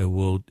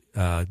will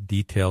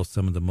detail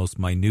some of the most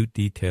minute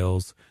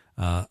details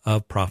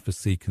of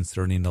prophecy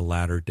concerning the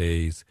latter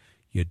days.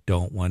 You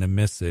don't want to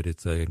miss it.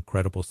 It's an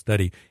incredible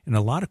study. And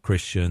a lot of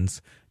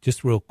Christians,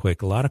 just real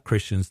quick, a lot of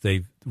Christians,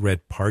 they've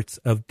read parts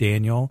of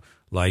Daniel,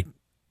 like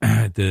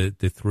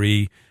the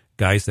 3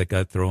 guys that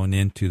got thrown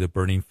into the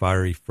burning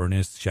fiery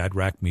furnace,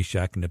 Shadrach,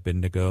 Meshach, and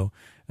Abednego,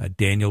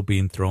 Daniel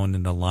being thrown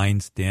in the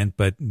lion's den,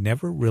 but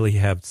never really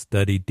have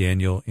studied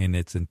Daniel in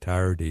its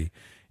entirety.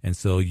 And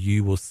so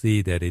you will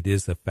see that it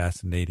is a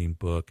fascinating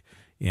book.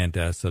 And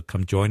so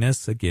come join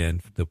us again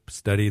for the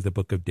study of the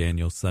book of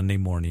Daniel, Sunday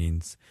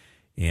mornings.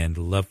 And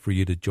love for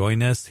you to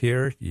join us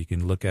here. You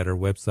can look at our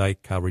website,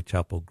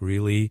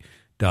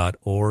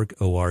 calvarychapelgreeley.org,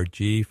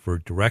 O-R-G, for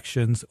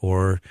directions,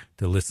 or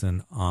to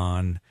listen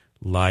on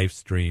live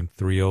stream,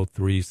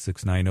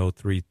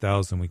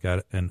 303-690-3000. We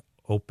got an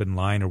open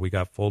line, or we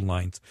got phone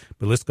lines.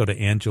 But let's go to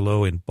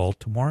Angelo in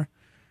Baltimore.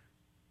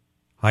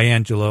 Hi,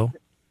 Angelo.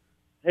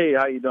 Hey,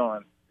 how you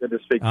doing? Good to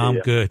speak to you. I'm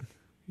good.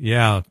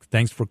 Yeah,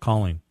 thanks for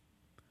calling.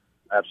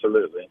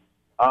 Absolutely.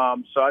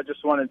 So I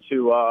just wanted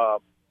to,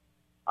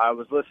 I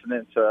was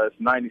listening to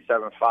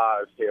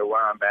 97.5 here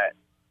where I'm at,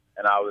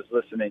 and I was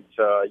listening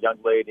to a young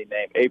lady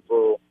named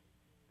April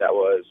that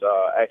was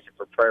asking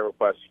for prayer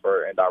requests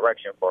for and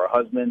direction for her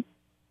husband.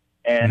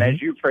 And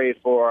as you prayed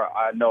for her,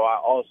 I know I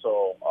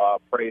also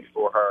prayed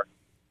for her.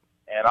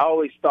 And I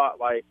always thought,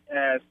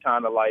 it's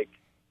kind of like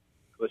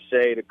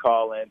cliche to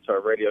call into a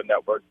radio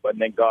network. But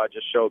then God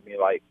just showed me,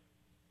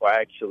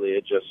 actually,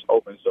 it just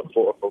opens the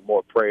floor for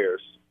more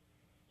prayers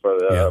for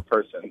the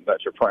person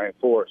that you're praying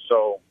for.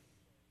 So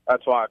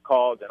that's why I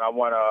called, and I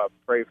want to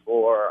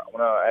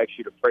ask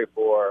you to pray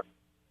for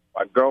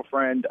my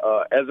girlfriend,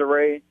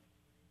 Ezra.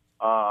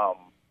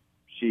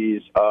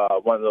 She's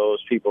one of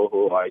those people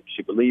who,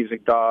 she believes in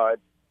God,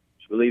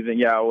 she believes in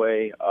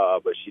Yahweh,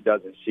 but she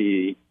doesn't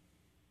see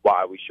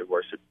why we should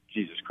worship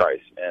Jesus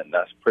Christ. And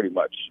that's pretty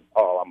much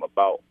all I'm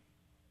about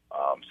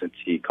since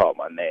he called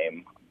my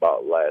name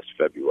about last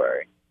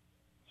February.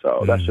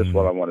 So that's just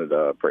what I wanted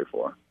to pray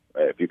for.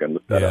 If you can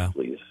look that up,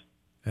 please.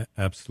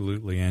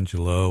 Absolutely,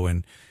 Angelo.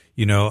 And,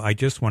 I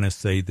just want to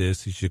say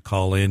this as you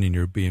call in and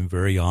you're being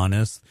very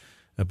honest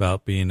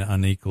about being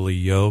unequally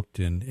yoked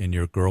and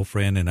your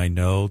girlfriend. And I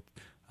know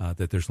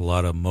that there's a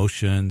lot of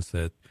emotions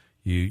that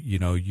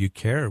you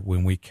care.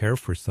 When we care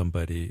for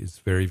somebody, it's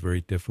very,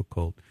 very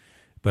difficult.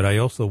 But I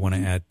also want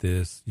to add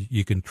this.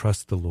 You can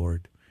trust the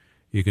Lord.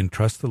 You can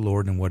trust the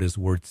Lord in what his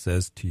word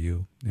says to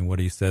you and what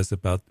he says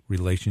about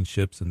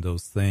relationships and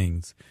those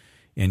things.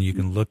 And you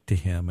can look to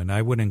him. And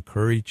I would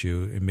encourage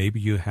you, and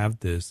maybe you have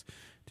this,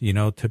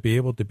 to be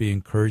able to be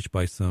encouraged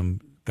by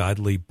some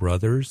godly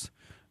brothers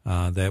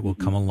that will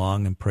come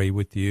along and pray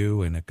with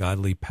you, and a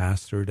godly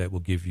pastor that will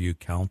give you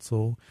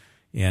counsel,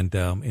 and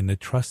to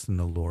trust in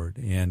the Lord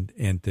and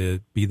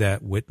to be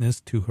that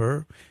witness to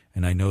her.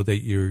 And I know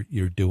that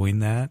you're doing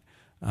that.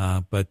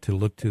 but to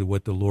look to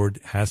what the Lord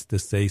has to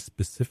say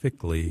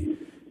specifically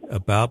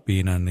about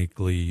being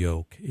unequally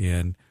yoked.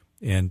 And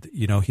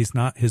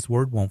His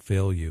word won't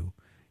fail you.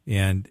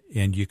 And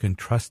you can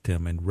trust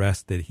Him and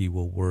rest that He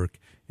will work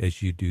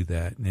as you do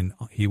that. And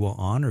He will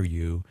honor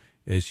you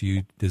as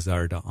you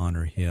desire to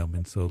honor Him.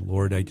 And so,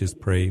 Lord, I just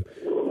pray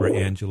for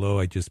Angelo.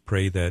 I just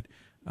pray that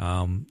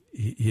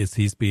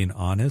he's being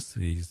honest.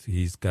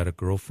 He's got a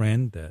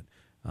girlfriend that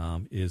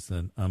is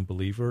an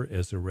unbeliever,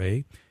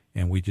 Ezra,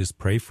 and we just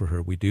pray for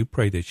her. We do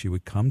pray that she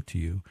would come to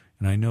you.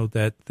 And I know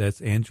that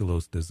that's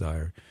Angelo's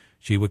desire.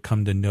 She would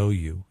come to know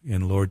you.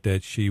 And, Lord,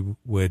 that she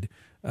would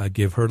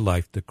give her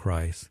life to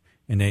Christ.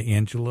 And that,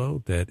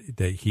 Angelo, that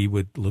he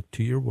would look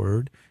to your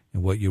word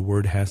and what your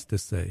word has to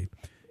say.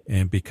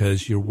 And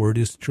because your word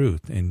is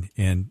truth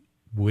and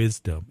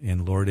wisdom.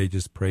 And, Lord, I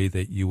just pray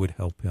that you would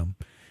help him.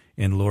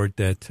 And, Lord,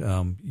 that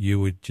you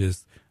would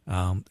just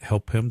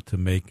help him to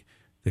make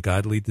the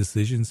godly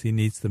decisions he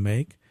needs to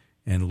make.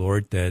 And,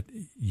 Lord, that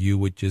you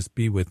would just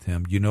be with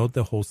him. You know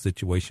the whole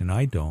situation.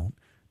 I don't,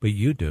 but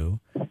you do.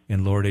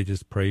 And, Lord, I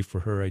just pray for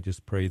her. I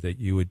just pray that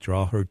you would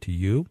draw her to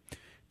you,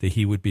 that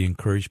he would be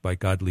encouraged by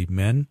godly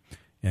men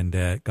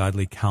and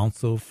godly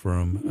counsel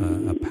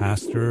from a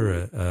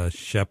pastor, a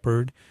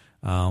shepherd,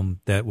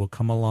 that will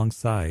come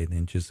alongside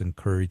and just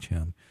encourage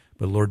him.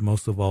 But, Lord,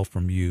 most of all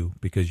from you,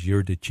 because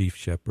you're the chief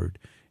shepherd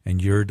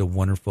and you're the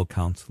wonderful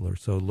counselor.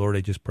 So, Lord,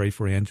 I just pray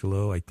for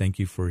Angelo. I thank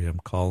you for him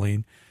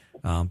calling,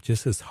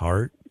 just his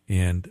heart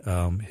and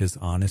his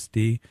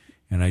honesty.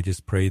 And I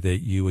just pray that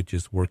you would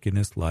just work in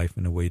his life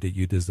in a way that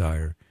you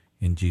desire.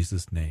 In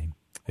Jesus' name,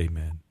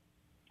 amen.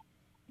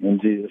 In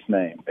Jesus'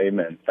 name,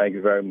 amen. Thank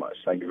you very much.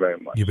 Thank you very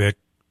much.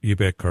 You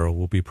bet, Carl.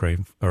 We'll be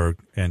praying, or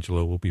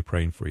Angelo will be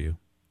praying for you.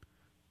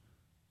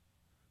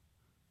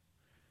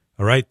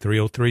 All right,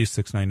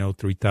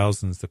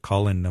 303-690-3000 is the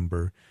call-in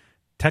number.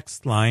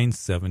 Text line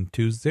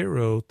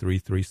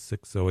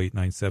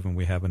 720-336-0897.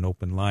 We have an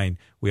open line.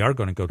 We are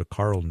going to go to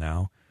Carl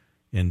now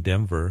in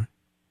Denver.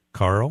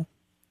 Carl?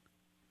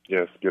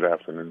 Yes, good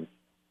afternoon.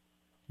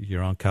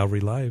 You're on Calvary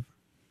Live.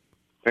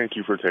 Thank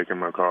you for taking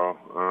my call.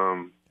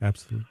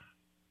 Absolutely.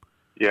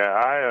 Yeah,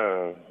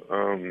 I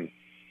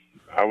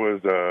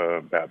was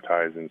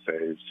baptized and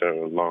saved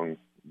so a long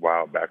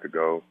while back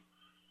ago.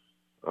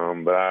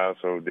 But I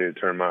also did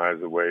turn my eyes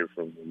away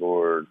from the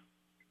Lord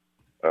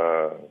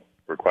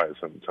for quite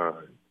some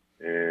time.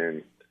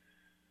 And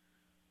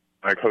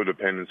my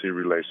codependency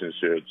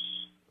relationships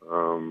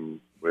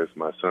with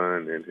my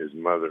son and his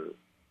mother,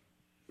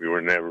 we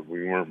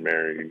weren't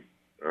married,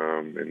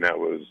 and that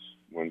was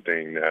one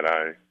thing that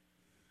I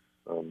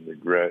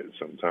regret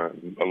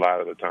sometimes, a lot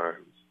of the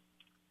times.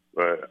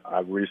 But I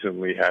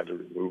recently had to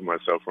remove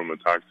myself from a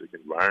toxic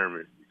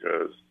environment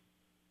because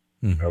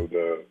of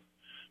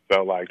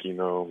felt like,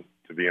 to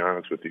be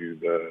honest with you,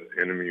 the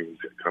enemy was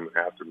coming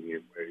after me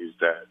in ways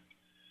that,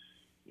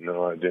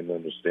 I didn't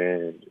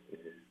understand.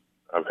 And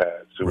I've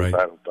had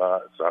suicidal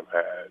thoughts. I've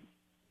had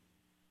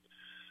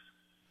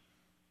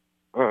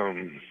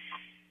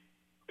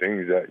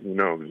things that,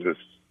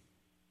 just,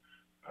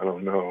 I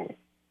don't know.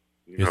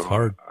 It's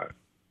hard.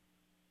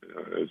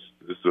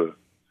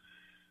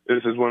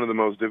 This is one of the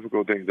most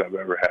difficult things I've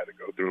ever had to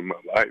go through in my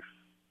life.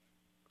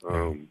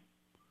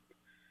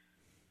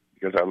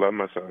 Because I love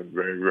my son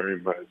very, very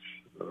much.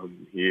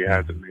 He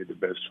hasn't made the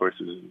best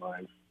choices in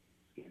life.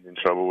 He's in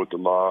trouble with the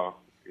law.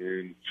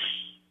 And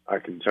I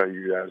can tell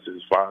you as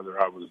his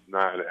father, I was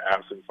not an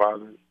absent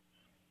father.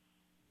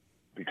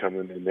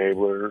 Becoming an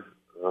enabler.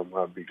 I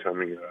was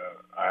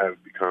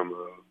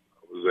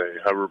a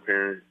hover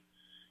parent,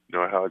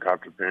 a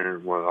helicopter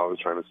parent, one always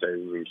trying to save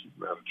him and keep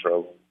him out of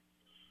trouble.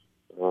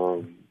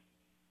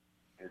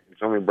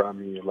 It's only brought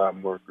me a lot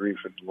more grief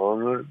in the long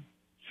run.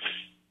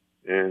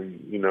 And,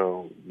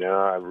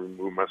 now I've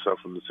removed myself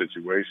from the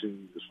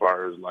situation as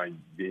far as,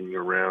 being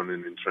around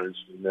and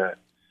entrenched in that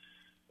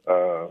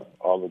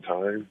all the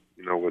time,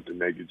 with the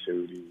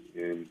negativity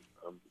and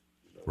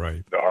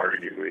the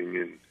arguing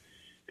and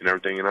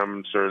everything. And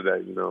I'm sure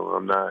that,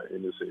 I'm not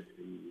innocent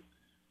in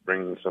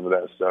bringing some of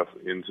that stuff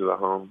into the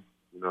home.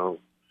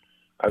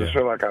 I just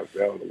feel like I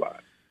failed a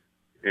lot.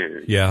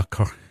 And,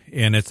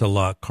 and it's a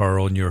lot,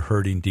 Carl, and you're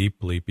hurting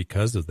deeply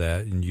because of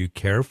that. And you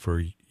care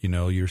for,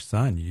 your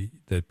son,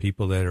 the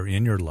people that are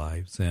in your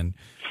lives. And,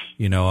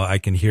 I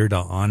can hear the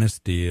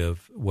honesty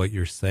of what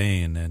you're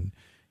saying.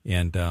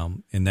 And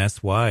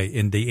that's why.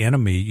 And the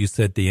enemy, you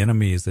said the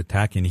enemy is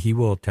attacking. He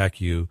will attack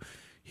you.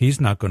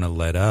 He's not going to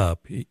let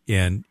up.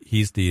 And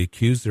he's the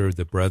accuser of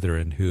the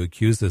brethren who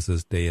accuses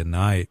us day and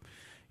night.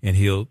 And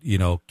he'll,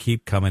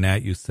 keep coming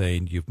at you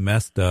saying, you've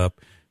messed up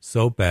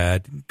so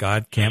bad.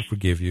 God can't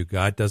forgive you.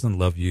 God doesn't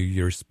love you.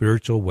 You're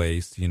spiritual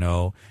waste,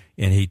 and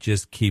he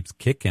just keeps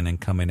kicking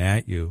and coming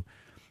at you.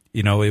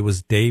 It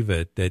was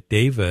David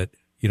David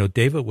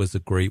was a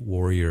great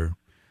warrior.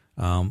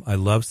 I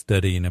love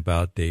studying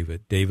about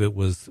David. David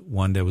was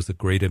one that was a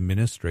great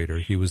administrator.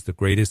 He was the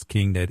greatest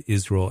king that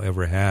Israel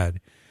ever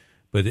had.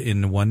 But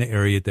in one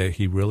area that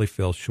he really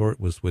fell short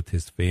was with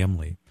his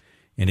family.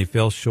 and he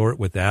fell short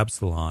with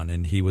Absalom,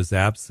 and he was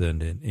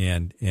absent,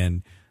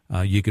 and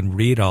you can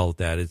read all of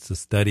that. It's a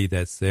study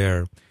that's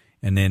there.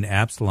 And then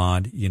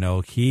Absalom,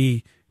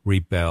 he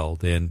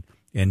rebelled, and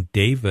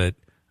David,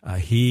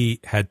 he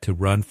had to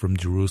run from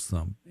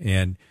Jerusalem.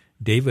 And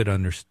David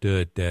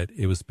understood that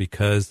it was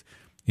because,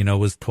 it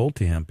was told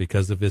to him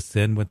because of his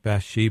sin with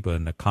Bathsheba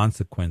and the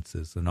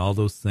consequences and all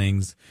those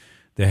things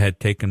that had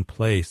taken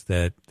place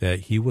that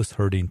he was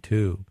hurting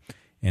too.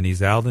 And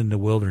he's out in the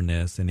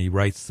wilderness, and he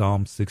writes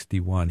Psalm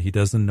 61. He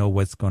doesn't know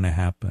what's going to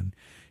happen.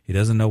 He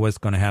doesn't know what's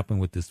going to happen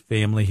with his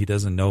family. He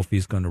doesn't know if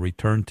he's going to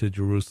return to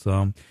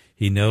Jerusalem.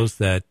 He knows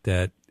that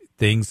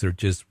things are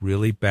just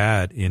really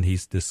bad, and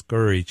he's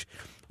discouraged.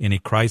 And he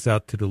cries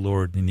out to the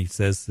Lord, and he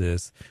says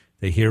this,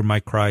 "They hear my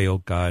cry, O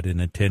God,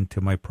 and attend to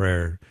my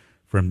prayer.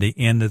 From the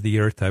end of the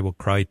earth I will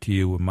cry to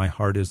you when my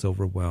heart is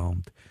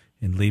overwhelmed,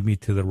 and lead me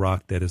to the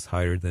rock that is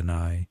higher than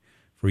I.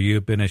 For you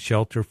have been a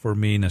shelter for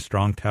me and a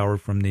strong tower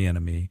from the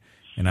enemy,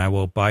 and I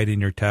will abide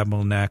in your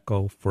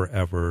tabernacle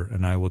forever,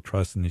 and I will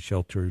trust in the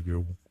shelter of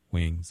your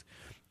wings."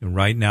 And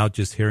right now,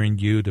 just hearing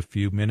you the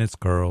few minutes,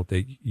 Carl,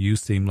 that you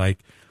seem like,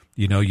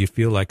 you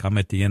feel like I'm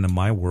at the end of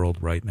my world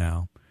right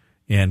now.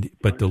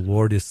 But the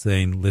Lord is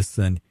saying,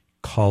 listen,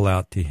 call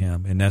out to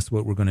him. And that's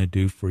what we're going to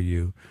do for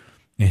you.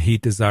 And he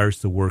desires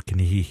to work, and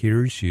he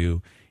hears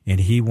you, and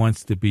he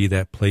wants to be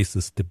that place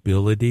of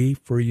stability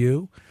for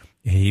you.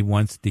 And he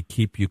wants to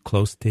keep you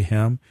close to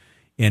him.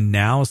 And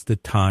now's the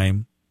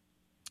time.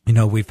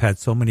 We've had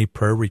so many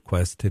prayer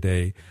requests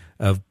today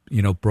of,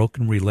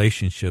 broken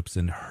relationships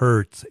and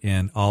hurts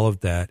and all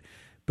of that.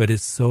 But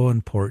it's so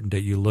important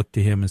that you look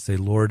to him and say,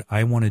 Lord,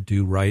 I want to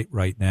do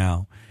right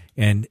now.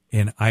 And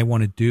I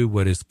want to do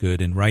what is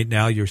good. And right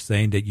now you're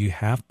saying that you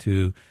have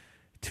to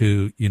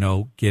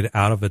get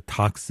out of a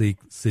toxic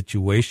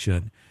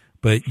situation,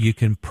 but you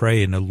can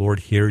pray and the Lord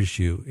hears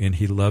you and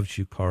he loves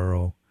you,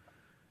 Carl.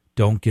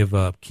 Don't give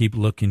up. Keep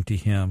looking to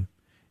him.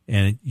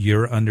 And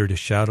you're under the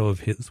shadow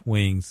of his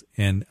wings,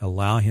 and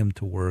allow him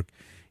to work.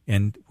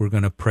 And we're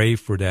going to pray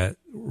for that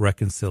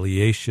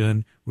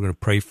reconciliation. We're going to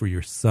pray for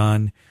your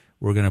son.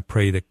 We're going to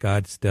pray that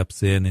God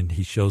steps in and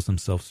he shows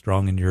himself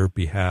strong in your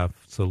behalf.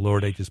 So,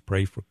 Lord, I just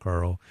pray for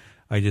Carl.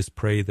 I just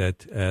pray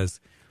that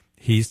as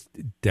he's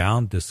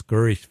down,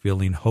 discouraged,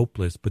 feeling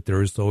hopeless, but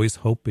there is always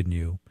hope in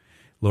you.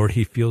 Lord,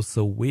 he feels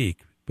so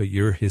weak, but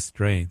you're his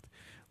strength.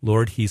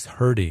 Lord, he's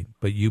hurting,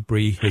 but you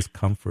bring his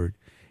comfort.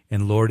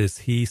 And Lord, as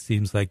he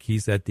seems like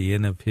he's at the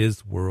end of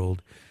his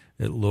world,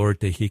 that Lord,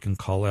 that he can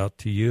call out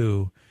to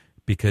you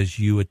because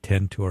you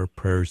attend to our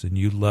prayers and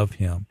you love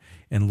him.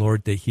 And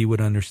Lord, that he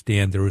would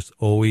understand there is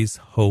always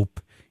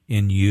hope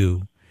in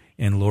you.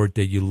 And Lord,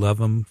 that you love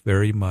him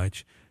very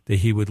much, that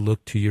he would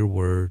look to your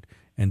word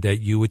and that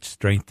you would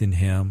strengthen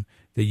him,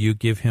 that you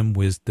give him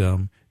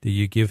wisdom, that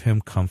you give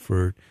him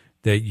comfort,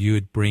 that you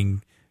would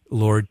bring,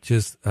 Lord,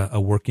 just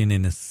a working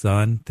in his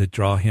son to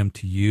draw him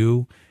to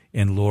you.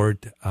 And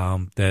Lord,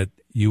 that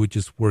you would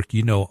just work,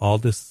 all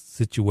this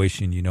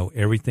situation,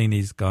 everything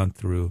he's gone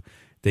through,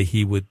 that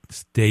he would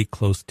stay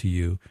close to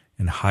you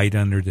and hide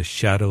under the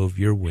shadow of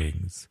your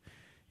wings.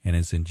 And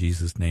it's in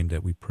Jesus' name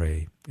that we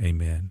pray.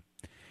 Amen.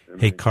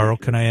 Hey, Carl,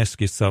 can I ask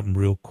you something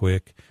real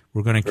quick?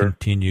 We're going to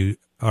continue.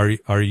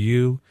 Are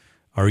you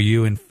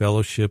in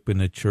fellowship in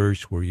the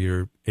church where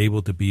you're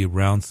able to be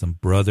around some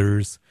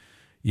brothers,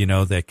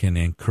 that can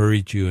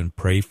encourage you and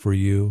pray for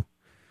you?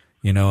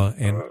 And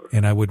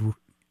I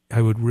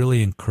would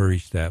really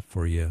encourage that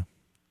for you.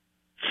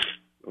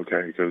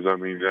 Okay, because,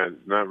 that's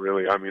not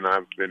really, I've been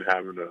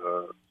having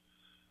a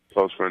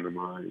close friend of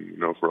mine,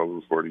 for over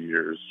 40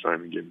 years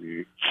trying to get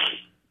me,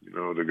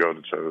 to go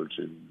to church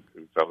and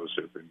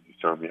fellowship, and he's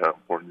telling me how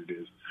important it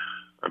is.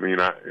 I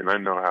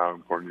know how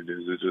important it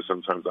is. It's just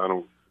sometimes I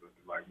don't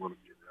want to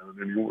be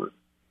around anyone.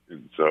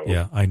 And so.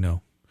 Yeah, I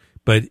know.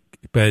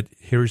 But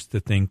here's the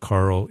thing,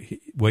 Carl,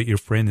 what your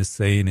friend is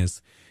saying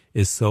is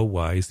so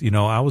wise.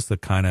 I was the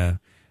kind of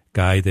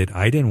guy that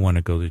I didn't want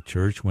to go to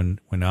church when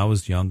I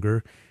was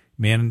younger,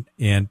 man.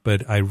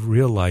 But I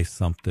realized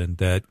something,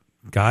 that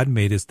God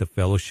made us to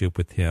fellowship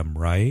with him,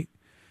 right?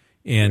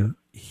 And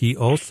he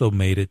also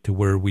made it to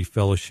where we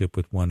fellowship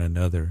with one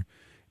another.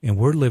 And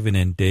we're living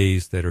in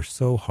days that are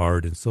so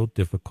hard and so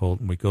difficult,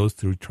 and we go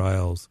through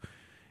trials.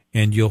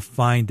 And you'll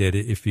find that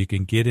if you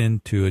can get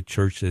into a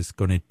church that's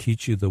going to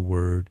teach you the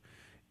word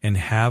and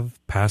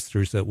have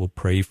pastors that will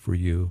pray for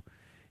you,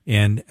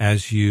 and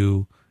as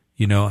you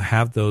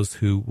have those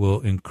who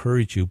will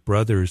encourage you,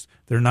 brothers,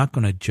 they're not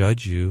going to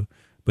judge you,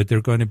 but they're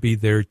going to be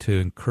there to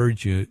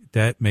encourage you.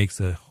 That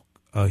makes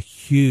a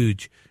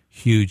huge,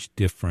 huge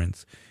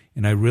difference.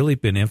 And I've really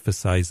been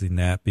emphasizing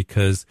that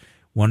because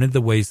one of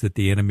the ways that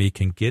the enemy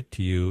can get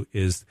to you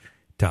is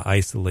to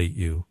isolate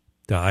you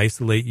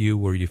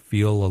where you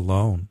feel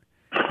alone.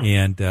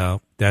 And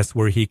that's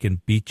where he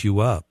can beat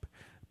you up.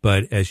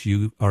 But as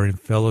you are in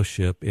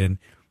fellowship, and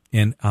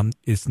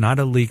it's not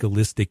a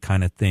legalistic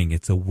kind of thing.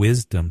 It's a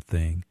wisdom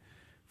thing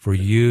for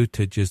you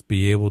to just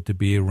be able to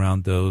be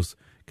around those,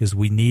 because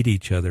we need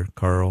each other,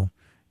 Carl.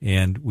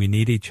 And we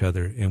need each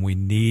other, and we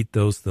need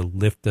those to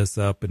lift us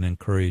up and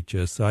encourage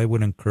us. So I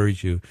would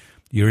encourage you.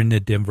 You're in the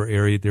Denver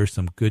area. There's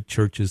some good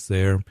churches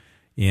there,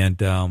 and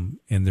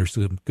there's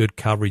some good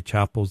Calvary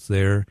chapels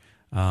there.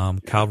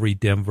 Calvary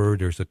Denver.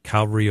 There's a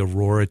Calvary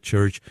Aurora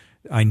Church.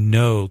 I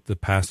know the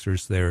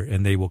pastors there,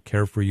 and they will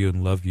care for you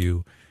and love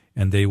you,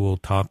 and they will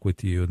talk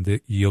with you,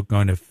 and you're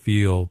going to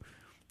feel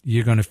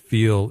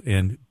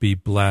and be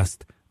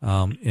blessed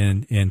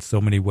in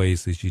so many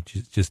ways as you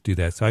just do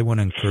that. So I want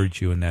to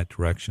encourage you in that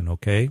direction,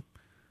 okay?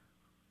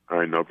 All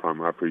right, no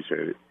problem. I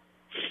appreciate it.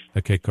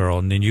 Okay, Carl.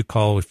 And then you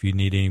call if you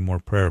need any more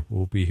prayer.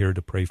 We'll be here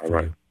to pray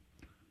for you.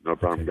 No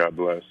problem. Okay. God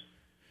bless.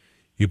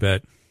 You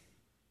bet.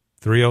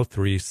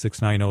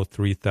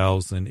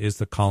 303-690-3000 is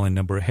the call-in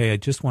number. Hey, I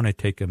just want to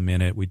take a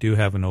minute. We do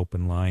have an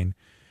open line.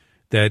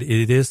 That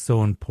it is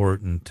so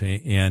important,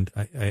 and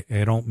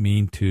I don't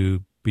mean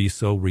to be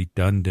so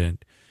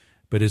redundant,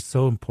 but it's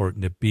so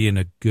important to be in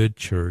a good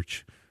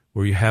church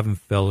where you're having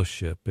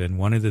fellowship. And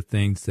one of the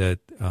things that,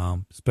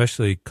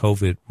 especially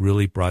COVID,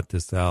 really brought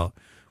this out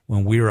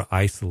when we were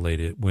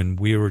isolated, when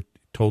we were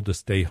told to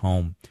stay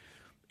home.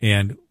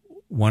 And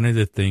one of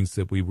the things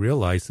that we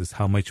realize is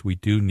how much we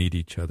do need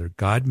each other.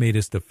 God made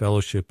us to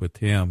fellowship with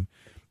Him.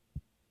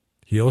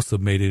 He also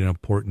made it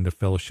important to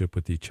fellowship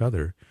with each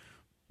other.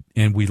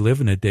 And we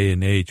live in a day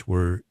and age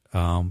where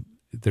the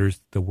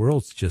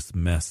world's just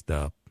messed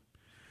up.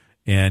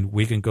 And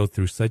we can go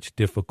through such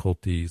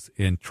difficulties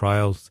and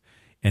trials,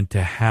 and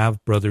to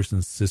have brothers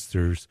and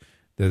sisters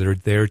that are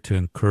there to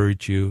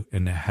encourage you,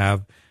 and to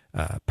have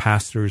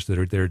pastors that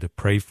are there to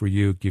pray for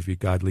you, give you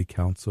godly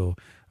counsel.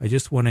 I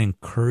just want to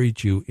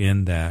encourage you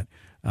in that.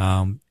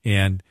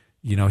 And,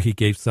 He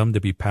gave some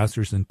to be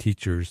pastors and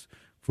teachers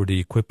for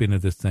the equipping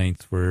of the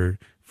saints, for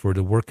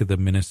the work of the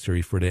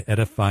ministry, for the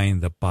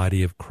edifying the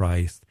body of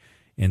Christ.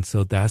 And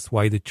so that's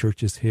why the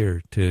church is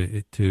here,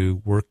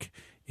 to work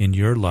in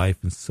your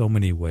life in so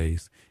many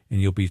ways, and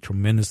you'll be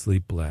tremendously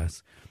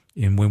blessed.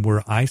 And when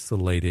we're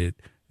isolated,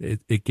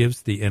 it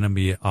gives the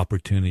enemy an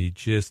opportunity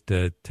just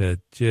to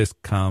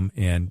just come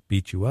and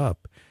beat you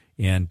up.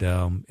 And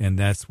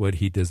that's what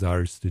he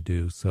desires to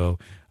do. So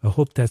I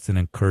hope that's an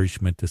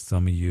encouragement to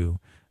some of you,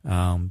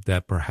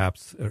 that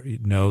perhaps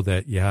know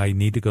that, I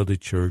need to go to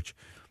church.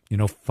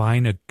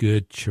 Find a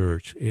good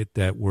church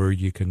that where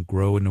you can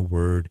grow in the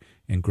Word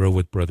and grow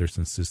with brothers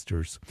and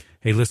sisters.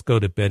 Hey, let's go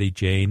to Betty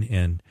Jane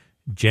in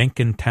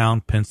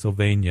Jenkintown,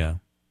 Pennsylvania.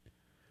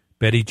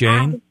 Betty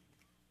Jane?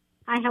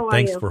 Hi, how are you?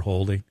 Thanks for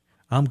holding.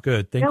 I'm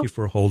good. Thank you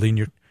for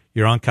holding.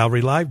 You're on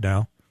Calvary Live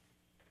now.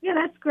 Yeah,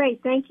 that's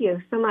great. Thank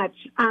you so much.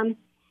 I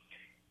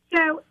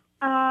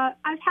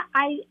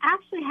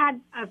actually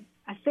had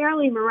a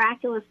fairly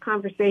miraculous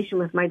conversation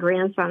with my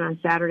grandson on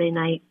Saturday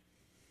night.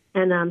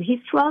 And he's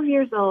 12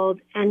 years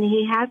old, and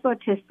he has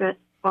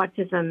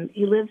autism.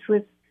 He lives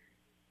with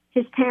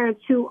his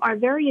parents, who are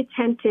very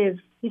attentive.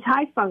 He's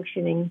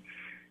high-functioning,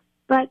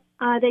 but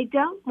they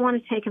don't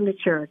want to take him to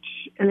church,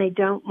 and they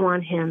don't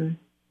really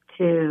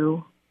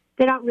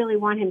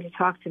want him to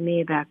talk to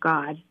me about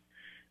God.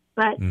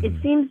 But it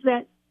seems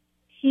that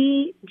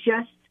he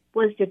just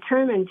was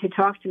determined to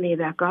talk to me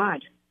about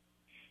God,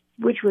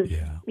 which was,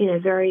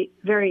 very,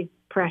 very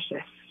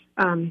precious.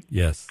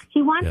 Yes.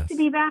 He wants to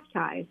be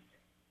baptized.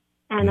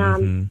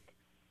 And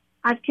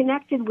I've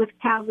connected with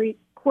Calvary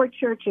Court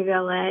Church of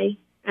L.A.,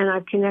 and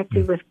I've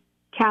connected with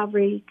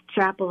Calvary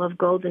Chapel of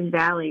Golden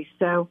Valley.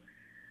 So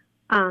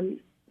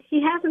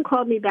he hasn't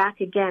called me back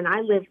again.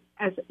 I live,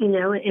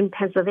 in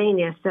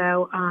Pennsylvania.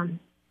 So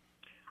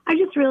I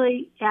just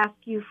really ask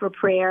you for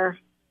prayer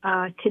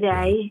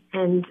today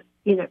and,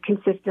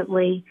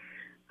 consistently.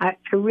 I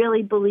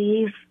really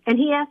believe. And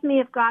he asked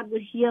me if God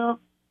would heal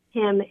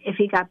him if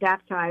he got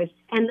baptized.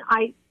 And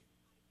I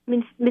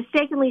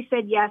mistakenly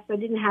said yes. I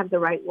didn't have the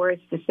right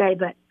words to say,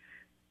 but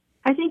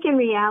I think in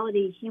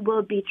reality he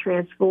will be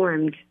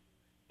transformed,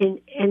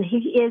 and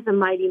he is a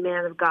mighty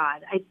man of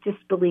God. I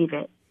just believe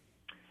it.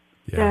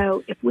 Yeah.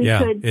 So if we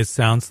could... it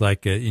sounds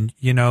like it. And,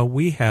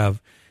 we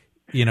have,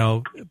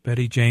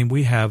 Betty Jane,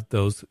 we have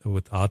those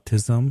with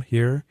autism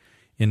here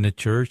in the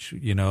church,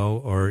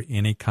 or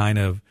any kind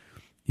of,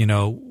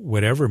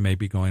 whatever may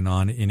be going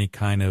on, any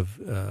kind of,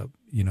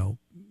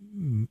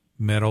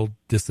 mental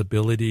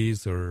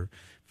disabilities or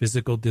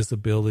physical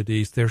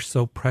disabilities. They're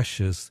so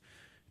precious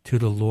to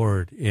the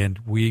Lord, and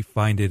we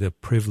find it a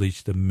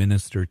privilege to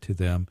minister to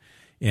them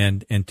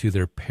and to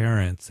their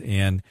parents.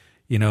 And,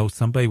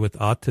 somebody with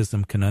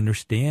autism can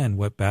understand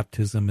what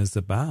baptism is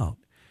about.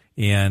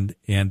 And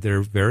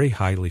they're very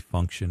highly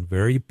functioned,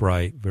 very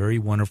bright, very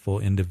wonderful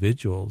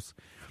individuals.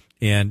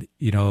 And,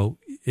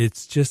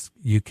 it's just,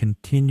 you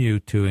continue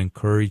to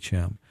encourage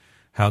him,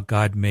 how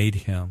God made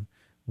him,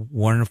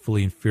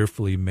 wonderfully and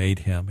fearfully made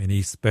him, and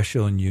he's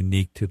special and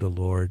unique to the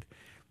Lord.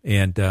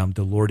 And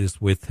the Lord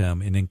is with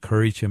him, and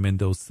encourage him in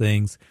those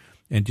things.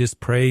 And just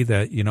pray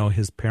that,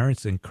 his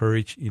parents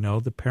encourage,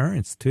 the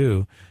parents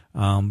too,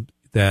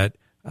 that,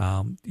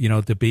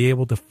 to be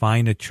able to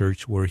find a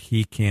church where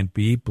he can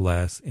be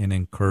blessed and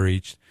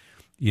encouraged,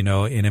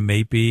 and it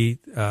may be,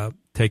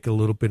 take a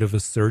little bit of a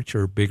search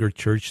or a bigger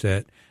church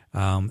that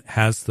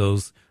has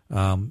those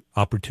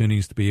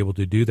opportunities to be able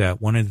to do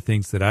that. One of the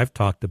things that I've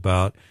talked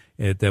about,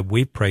 that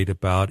we prayed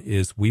about,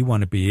 is we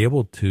want to be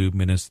able to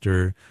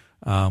minister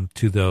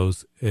to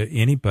those,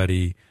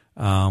 anybody,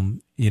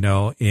 and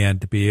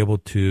to be able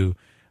to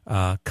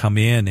come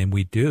in, and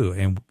we do,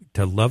 and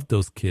to love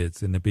those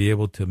kids and to be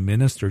able to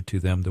minister to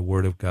them the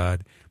Word of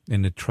God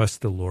and to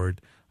trust the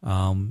Lord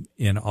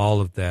in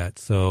all of that.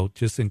 So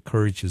just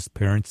encourage his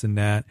parents in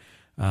that,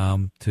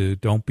 to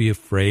don't be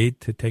afraid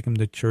to take them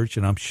to church.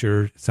 And I'm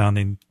sure,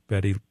 sounding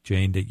Betty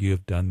Jane, that you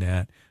have done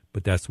that,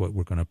 but that's what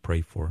we're going to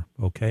pray for.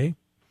 Okay?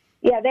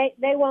 Yeah,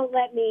 they won't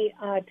let me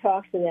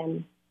talk to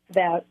them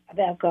about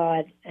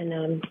God,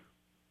 and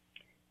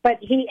but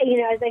he,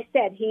 as I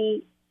said,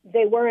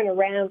 they weren't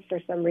around for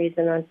some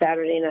reason on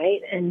Saturday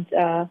night, and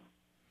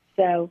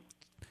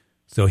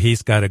so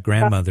he's got a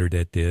grandmother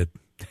that did.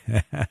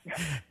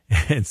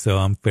 And so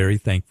I'm very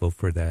thankful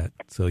for that.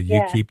 So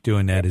you keep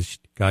doing that as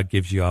God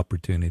gives you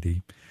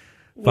opportunity.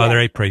 Father,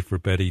 I pray for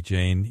Betty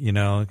Jane.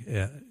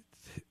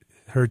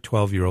 Her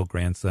 12-year-old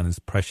grandson is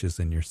precious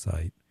in your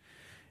sight.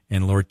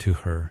 And Lord, to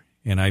her.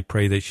 And I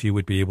pray that she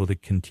would be able to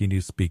continue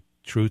to speak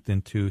truth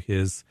into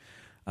his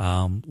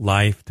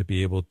life, to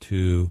be able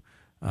to,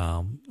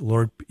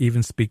 Lord,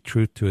 even speak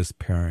truth to his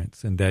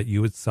parents, and that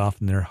you would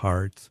soften their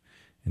hearts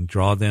and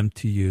draw them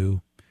to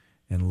you.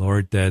 And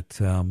Lord, that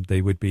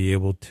they would be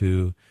able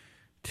to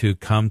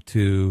come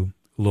to,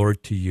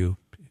 Lord, to you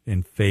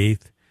in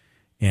faith,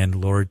 and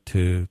Lord,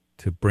 to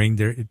bring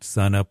their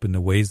son up in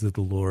the ways of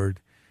the Lord,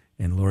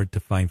 and Lord, to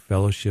find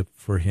fellowship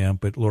for him.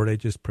 But Lord, I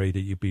just pray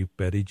that you be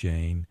Betty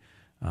Jane,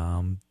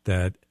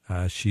 that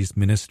she's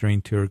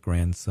ministering to her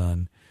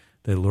grandson,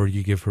 that Lord,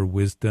 you give her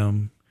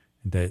wisdom,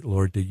 and that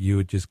Lord, that you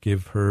would just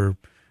give her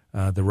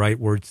the right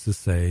words to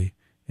say,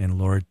 and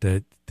Lord,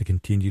 that to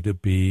continue to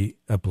be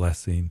a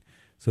blessing.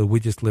 So we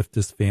just lift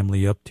this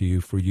family up to you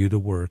for you to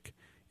work.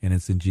 And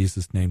it's in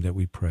Jesus' name that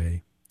we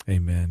pray.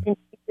 Amen. In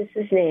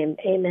Jesus' name,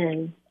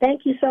 amen.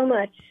 Thank you so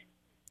much.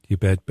 You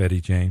bet,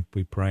 Betty Jane.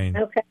 We praying.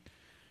 Okay.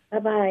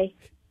 Bye-bye.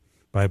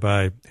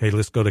 Bye-bye. Hey,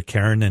 let's go to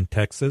Karen in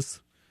Texas.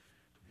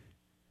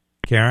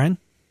 Karen?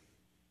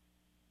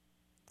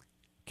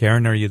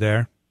 Karen, are you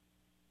there?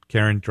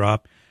 Karen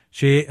dropped.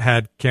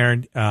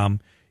 Karen,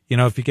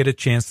 if you get a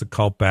chance to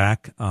call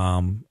back,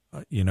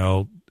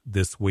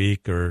 this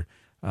week or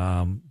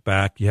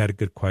back, you had a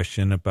good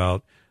question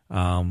about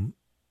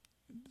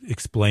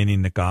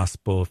explaining the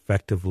gospel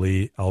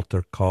effectively,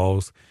 altar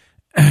calls.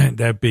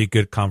 That'd be a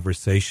good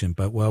conversation.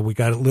 But, we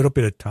got a little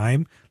bit of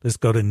time. Let's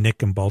go to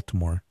Nick in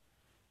Baltimore.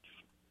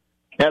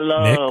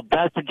 Hello, Nick?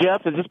 Pastor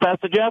Jeff. Is this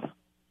Pastor Jeff?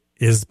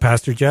 Is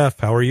Pastor Jeff.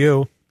 How are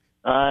you?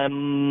 I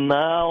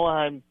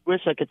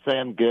wish I could say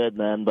I'm good,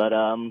 man. But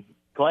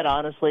quite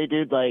honestly,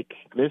 dude, like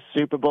this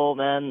Super Bowl,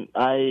 man,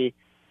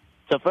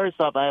 so first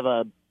off, I have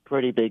a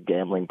pretty big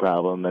gambling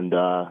problem, and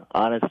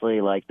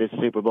honestly, like this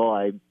Super Bowl,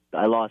 I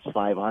lost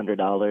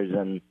 $500,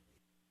 and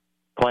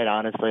quite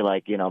honestly,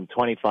 I'm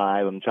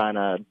 25, I'm trying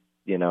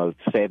to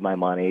save my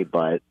money,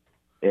 but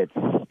it's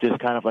just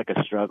kind of like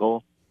a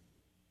struggle.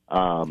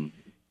 It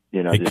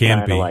just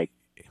can be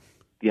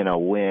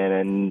win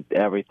and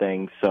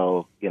everything.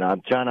 So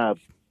I'm trying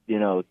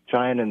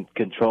to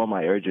control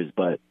my urges,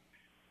 but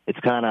it's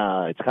kind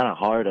of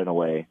hard in a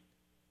way.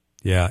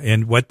 Yeah,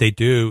 and what they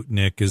do,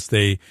 Nick, is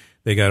they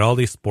got all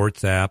these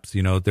sports apps,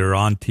 they're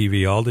on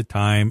TV all the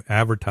time,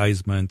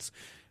 advertisements,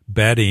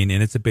 betting,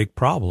 and it's a big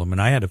problem.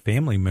 And I had a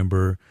family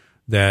member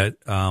that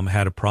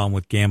had a problem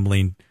with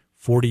gambling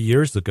 40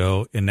 years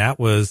ago, and that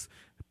was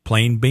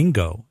playing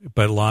bingo,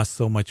 but lost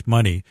so much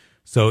money.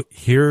 So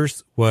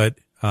here's what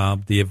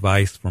the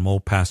advice from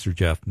old Pastor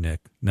Jeff, Nick.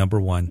 Number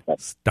one,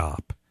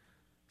 stop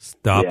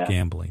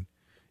gambling.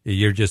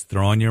 You're just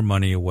throwing your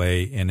money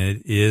away, and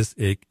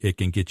it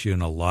can get you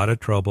in a lot of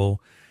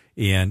trouble.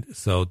 And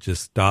so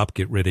just stop,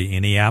 get rid of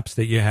any apps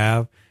that you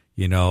have,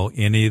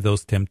 any of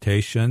those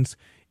temptations,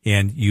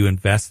 and you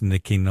invest in the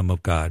kingdom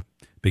of God,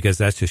 because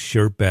that's a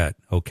sure bet.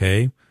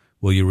 Okay.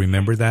 Will you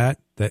remember that?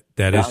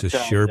 That is a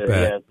sure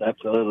bet. Yes,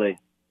 absolutely.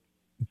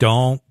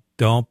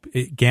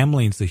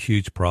 Gambling's a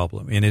huge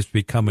problem, and it's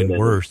becoming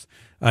worse.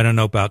 I don't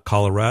know about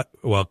Colorado.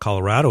 Well,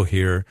 Colorado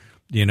here,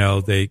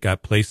 they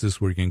got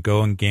places where you can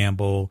go and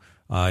gamble.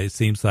 It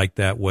seems like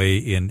that way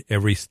in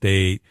every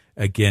state.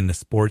 Again, the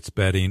sports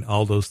betting,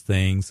 all those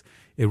things.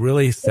 It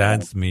really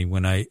saddens me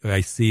when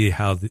I see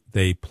how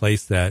they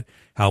place that,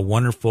 how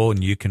wonderful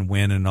and you can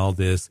win and all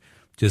this.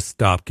 Just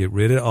stop. Get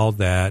rid of all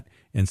that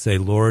and say,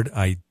 Lord,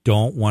 I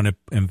don't want to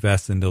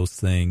invest in those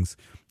things.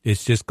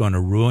 It's just going to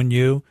ruin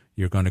you.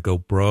 You're going to go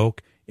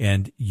broke,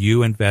 and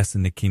you invest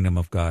in the kingdom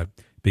of God,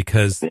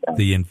 because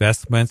the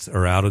investments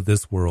are out of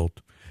this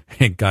world.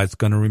 And God's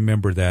going to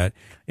remember that,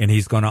 and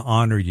he's going to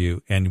honor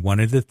you. And one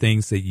of the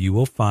things that you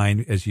will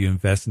find as you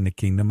invest in the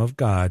kingdom of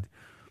God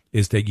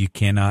is that you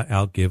cannot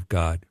outgive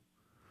God.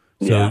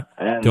 So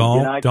and,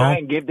 I try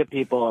and give to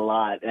people a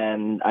lot,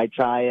 and I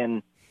try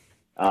and,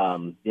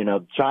 and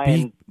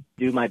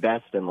do my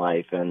best in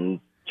life and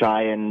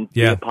try and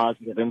be a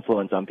positive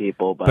influence on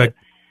people. But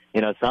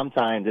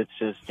sometimes it's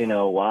just,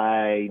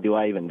 why do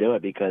I even do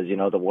it? Because,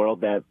 the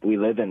world that we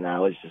live in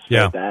now is just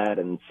so bad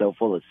and so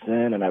full of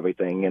sin and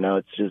everything,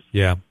 it's just.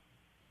 Yeah.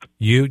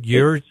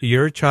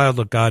 You're a child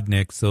of God,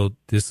 Nick, so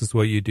this is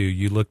what you do.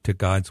 You look to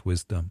God's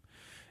wisdom,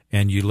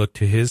 and you look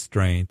to his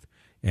strength,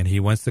 and he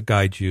wants to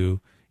guide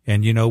you.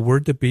 And, we're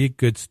to be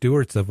good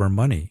stewards of our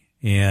money,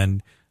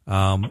 and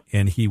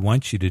he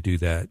wants you to do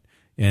that.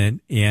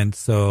 And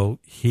so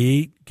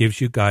he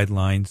gives you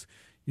guidelines.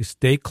 You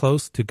stay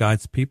close to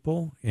God's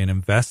people and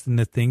invest in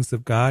the things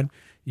of God.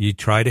 You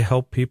try to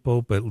help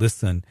people, but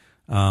listen,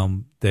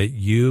 that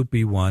you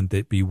be one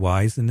that be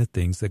wise in the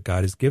things that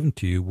God has given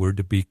to you. We're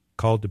to be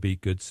called to be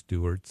good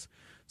stewards.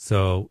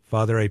 So,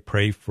 Father, I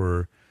pray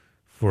for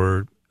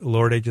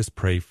Lord, I just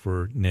pray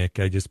for Nick.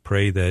 I just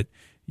pray that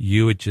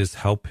you would just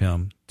help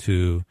him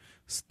to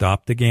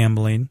stop the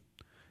gambling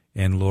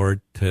and,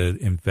 Lord, to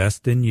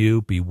invest in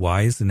you, be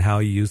wise in how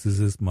he uses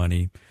his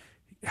money,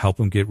 help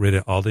him get rid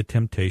of all the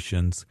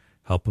temptations,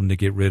 help him to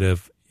get rid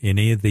of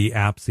any of the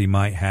apps he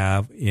might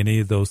have, any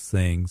of those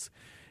things.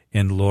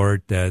 And,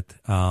 Lord, that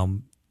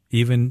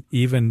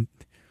even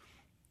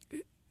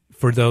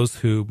for those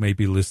who may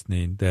be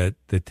listening, that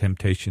the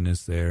temptation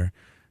is there,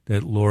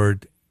 that,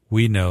 Lord,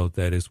 we know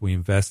that as we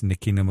invest in the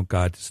kingdom of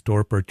God to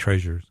store up our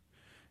treasures,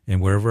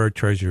 and wherever our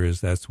treasure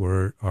is, that's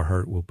where our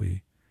heart will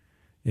be.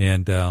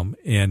 And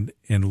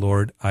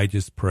Lord, I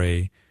just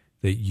pray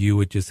that you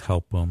would just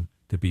help them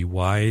to be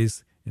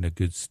wise and a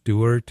good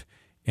steward.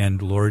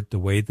 And Lord, the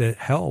way that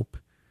help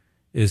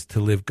is to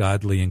live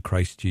godly in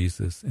Christ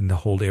Jesus and to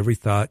hold every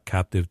thought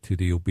captive to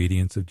the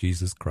obedience of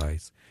Jesus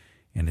Christ.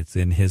 And it's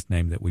in his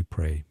name that we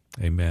pray.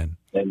 Amen.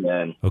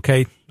 Amen.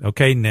 Okay,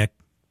 Nick.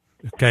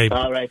 Okay.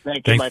 All right. Thank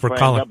you, Thanks my for friend.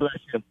 calling. God bless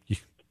you.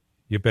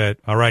 You bet.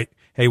 All right.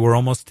 Hey, we're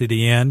almost to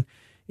the end,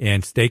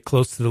 and stay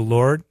close to the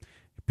Lord.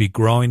 Be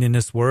growing in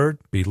his word.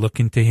 Be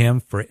looking to him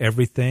for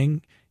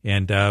everything.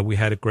 And we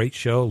had a great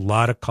show, a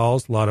lot of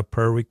calls, a lot of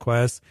prayer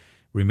requests.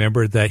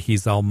 Remember that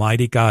he's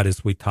Almighty God,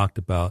 as we talked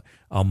about.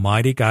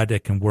 Almighty God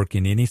that can work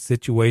in any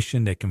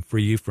situation, that can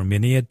free you from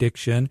any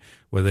addiction,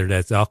 whether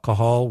that's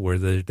alcohol,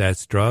 whether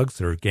that's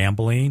drugs or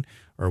gambling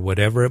or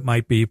whatever it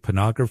might be,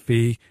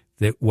 pornography,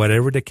 that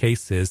whatever the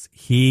case is,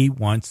 he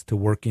wants to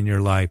work in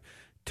your life.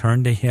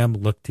 Turn to him,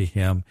 look to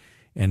him,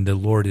 and the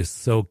Lord is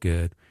so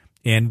good.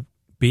 And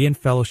be in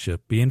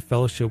fellowship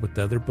with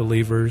other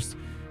believers.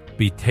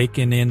 Be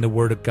taken in the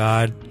Word of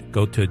God.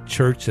 Go to a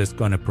church that's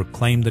going to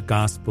proclaim the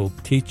gospel,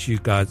 teach you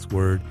God's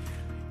Word.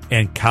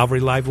 And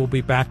Calvary Live will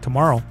be back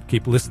tomorrow.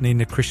 Keep listening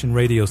to Christian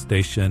radio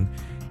station.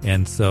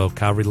 And so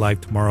Calvary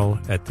Live tomorrow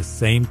at the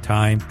same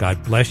time.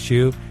 God bless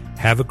you.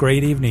 Have a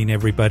great evening,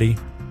 everybody.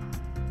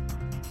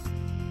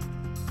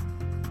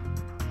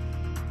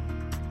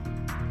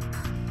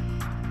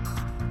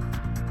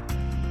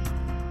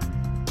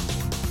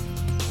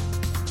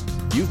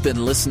 You've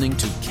been listening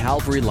to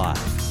Calvary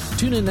Live.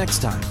 Tune in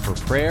next time for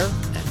prayer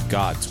and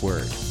God's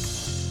Word.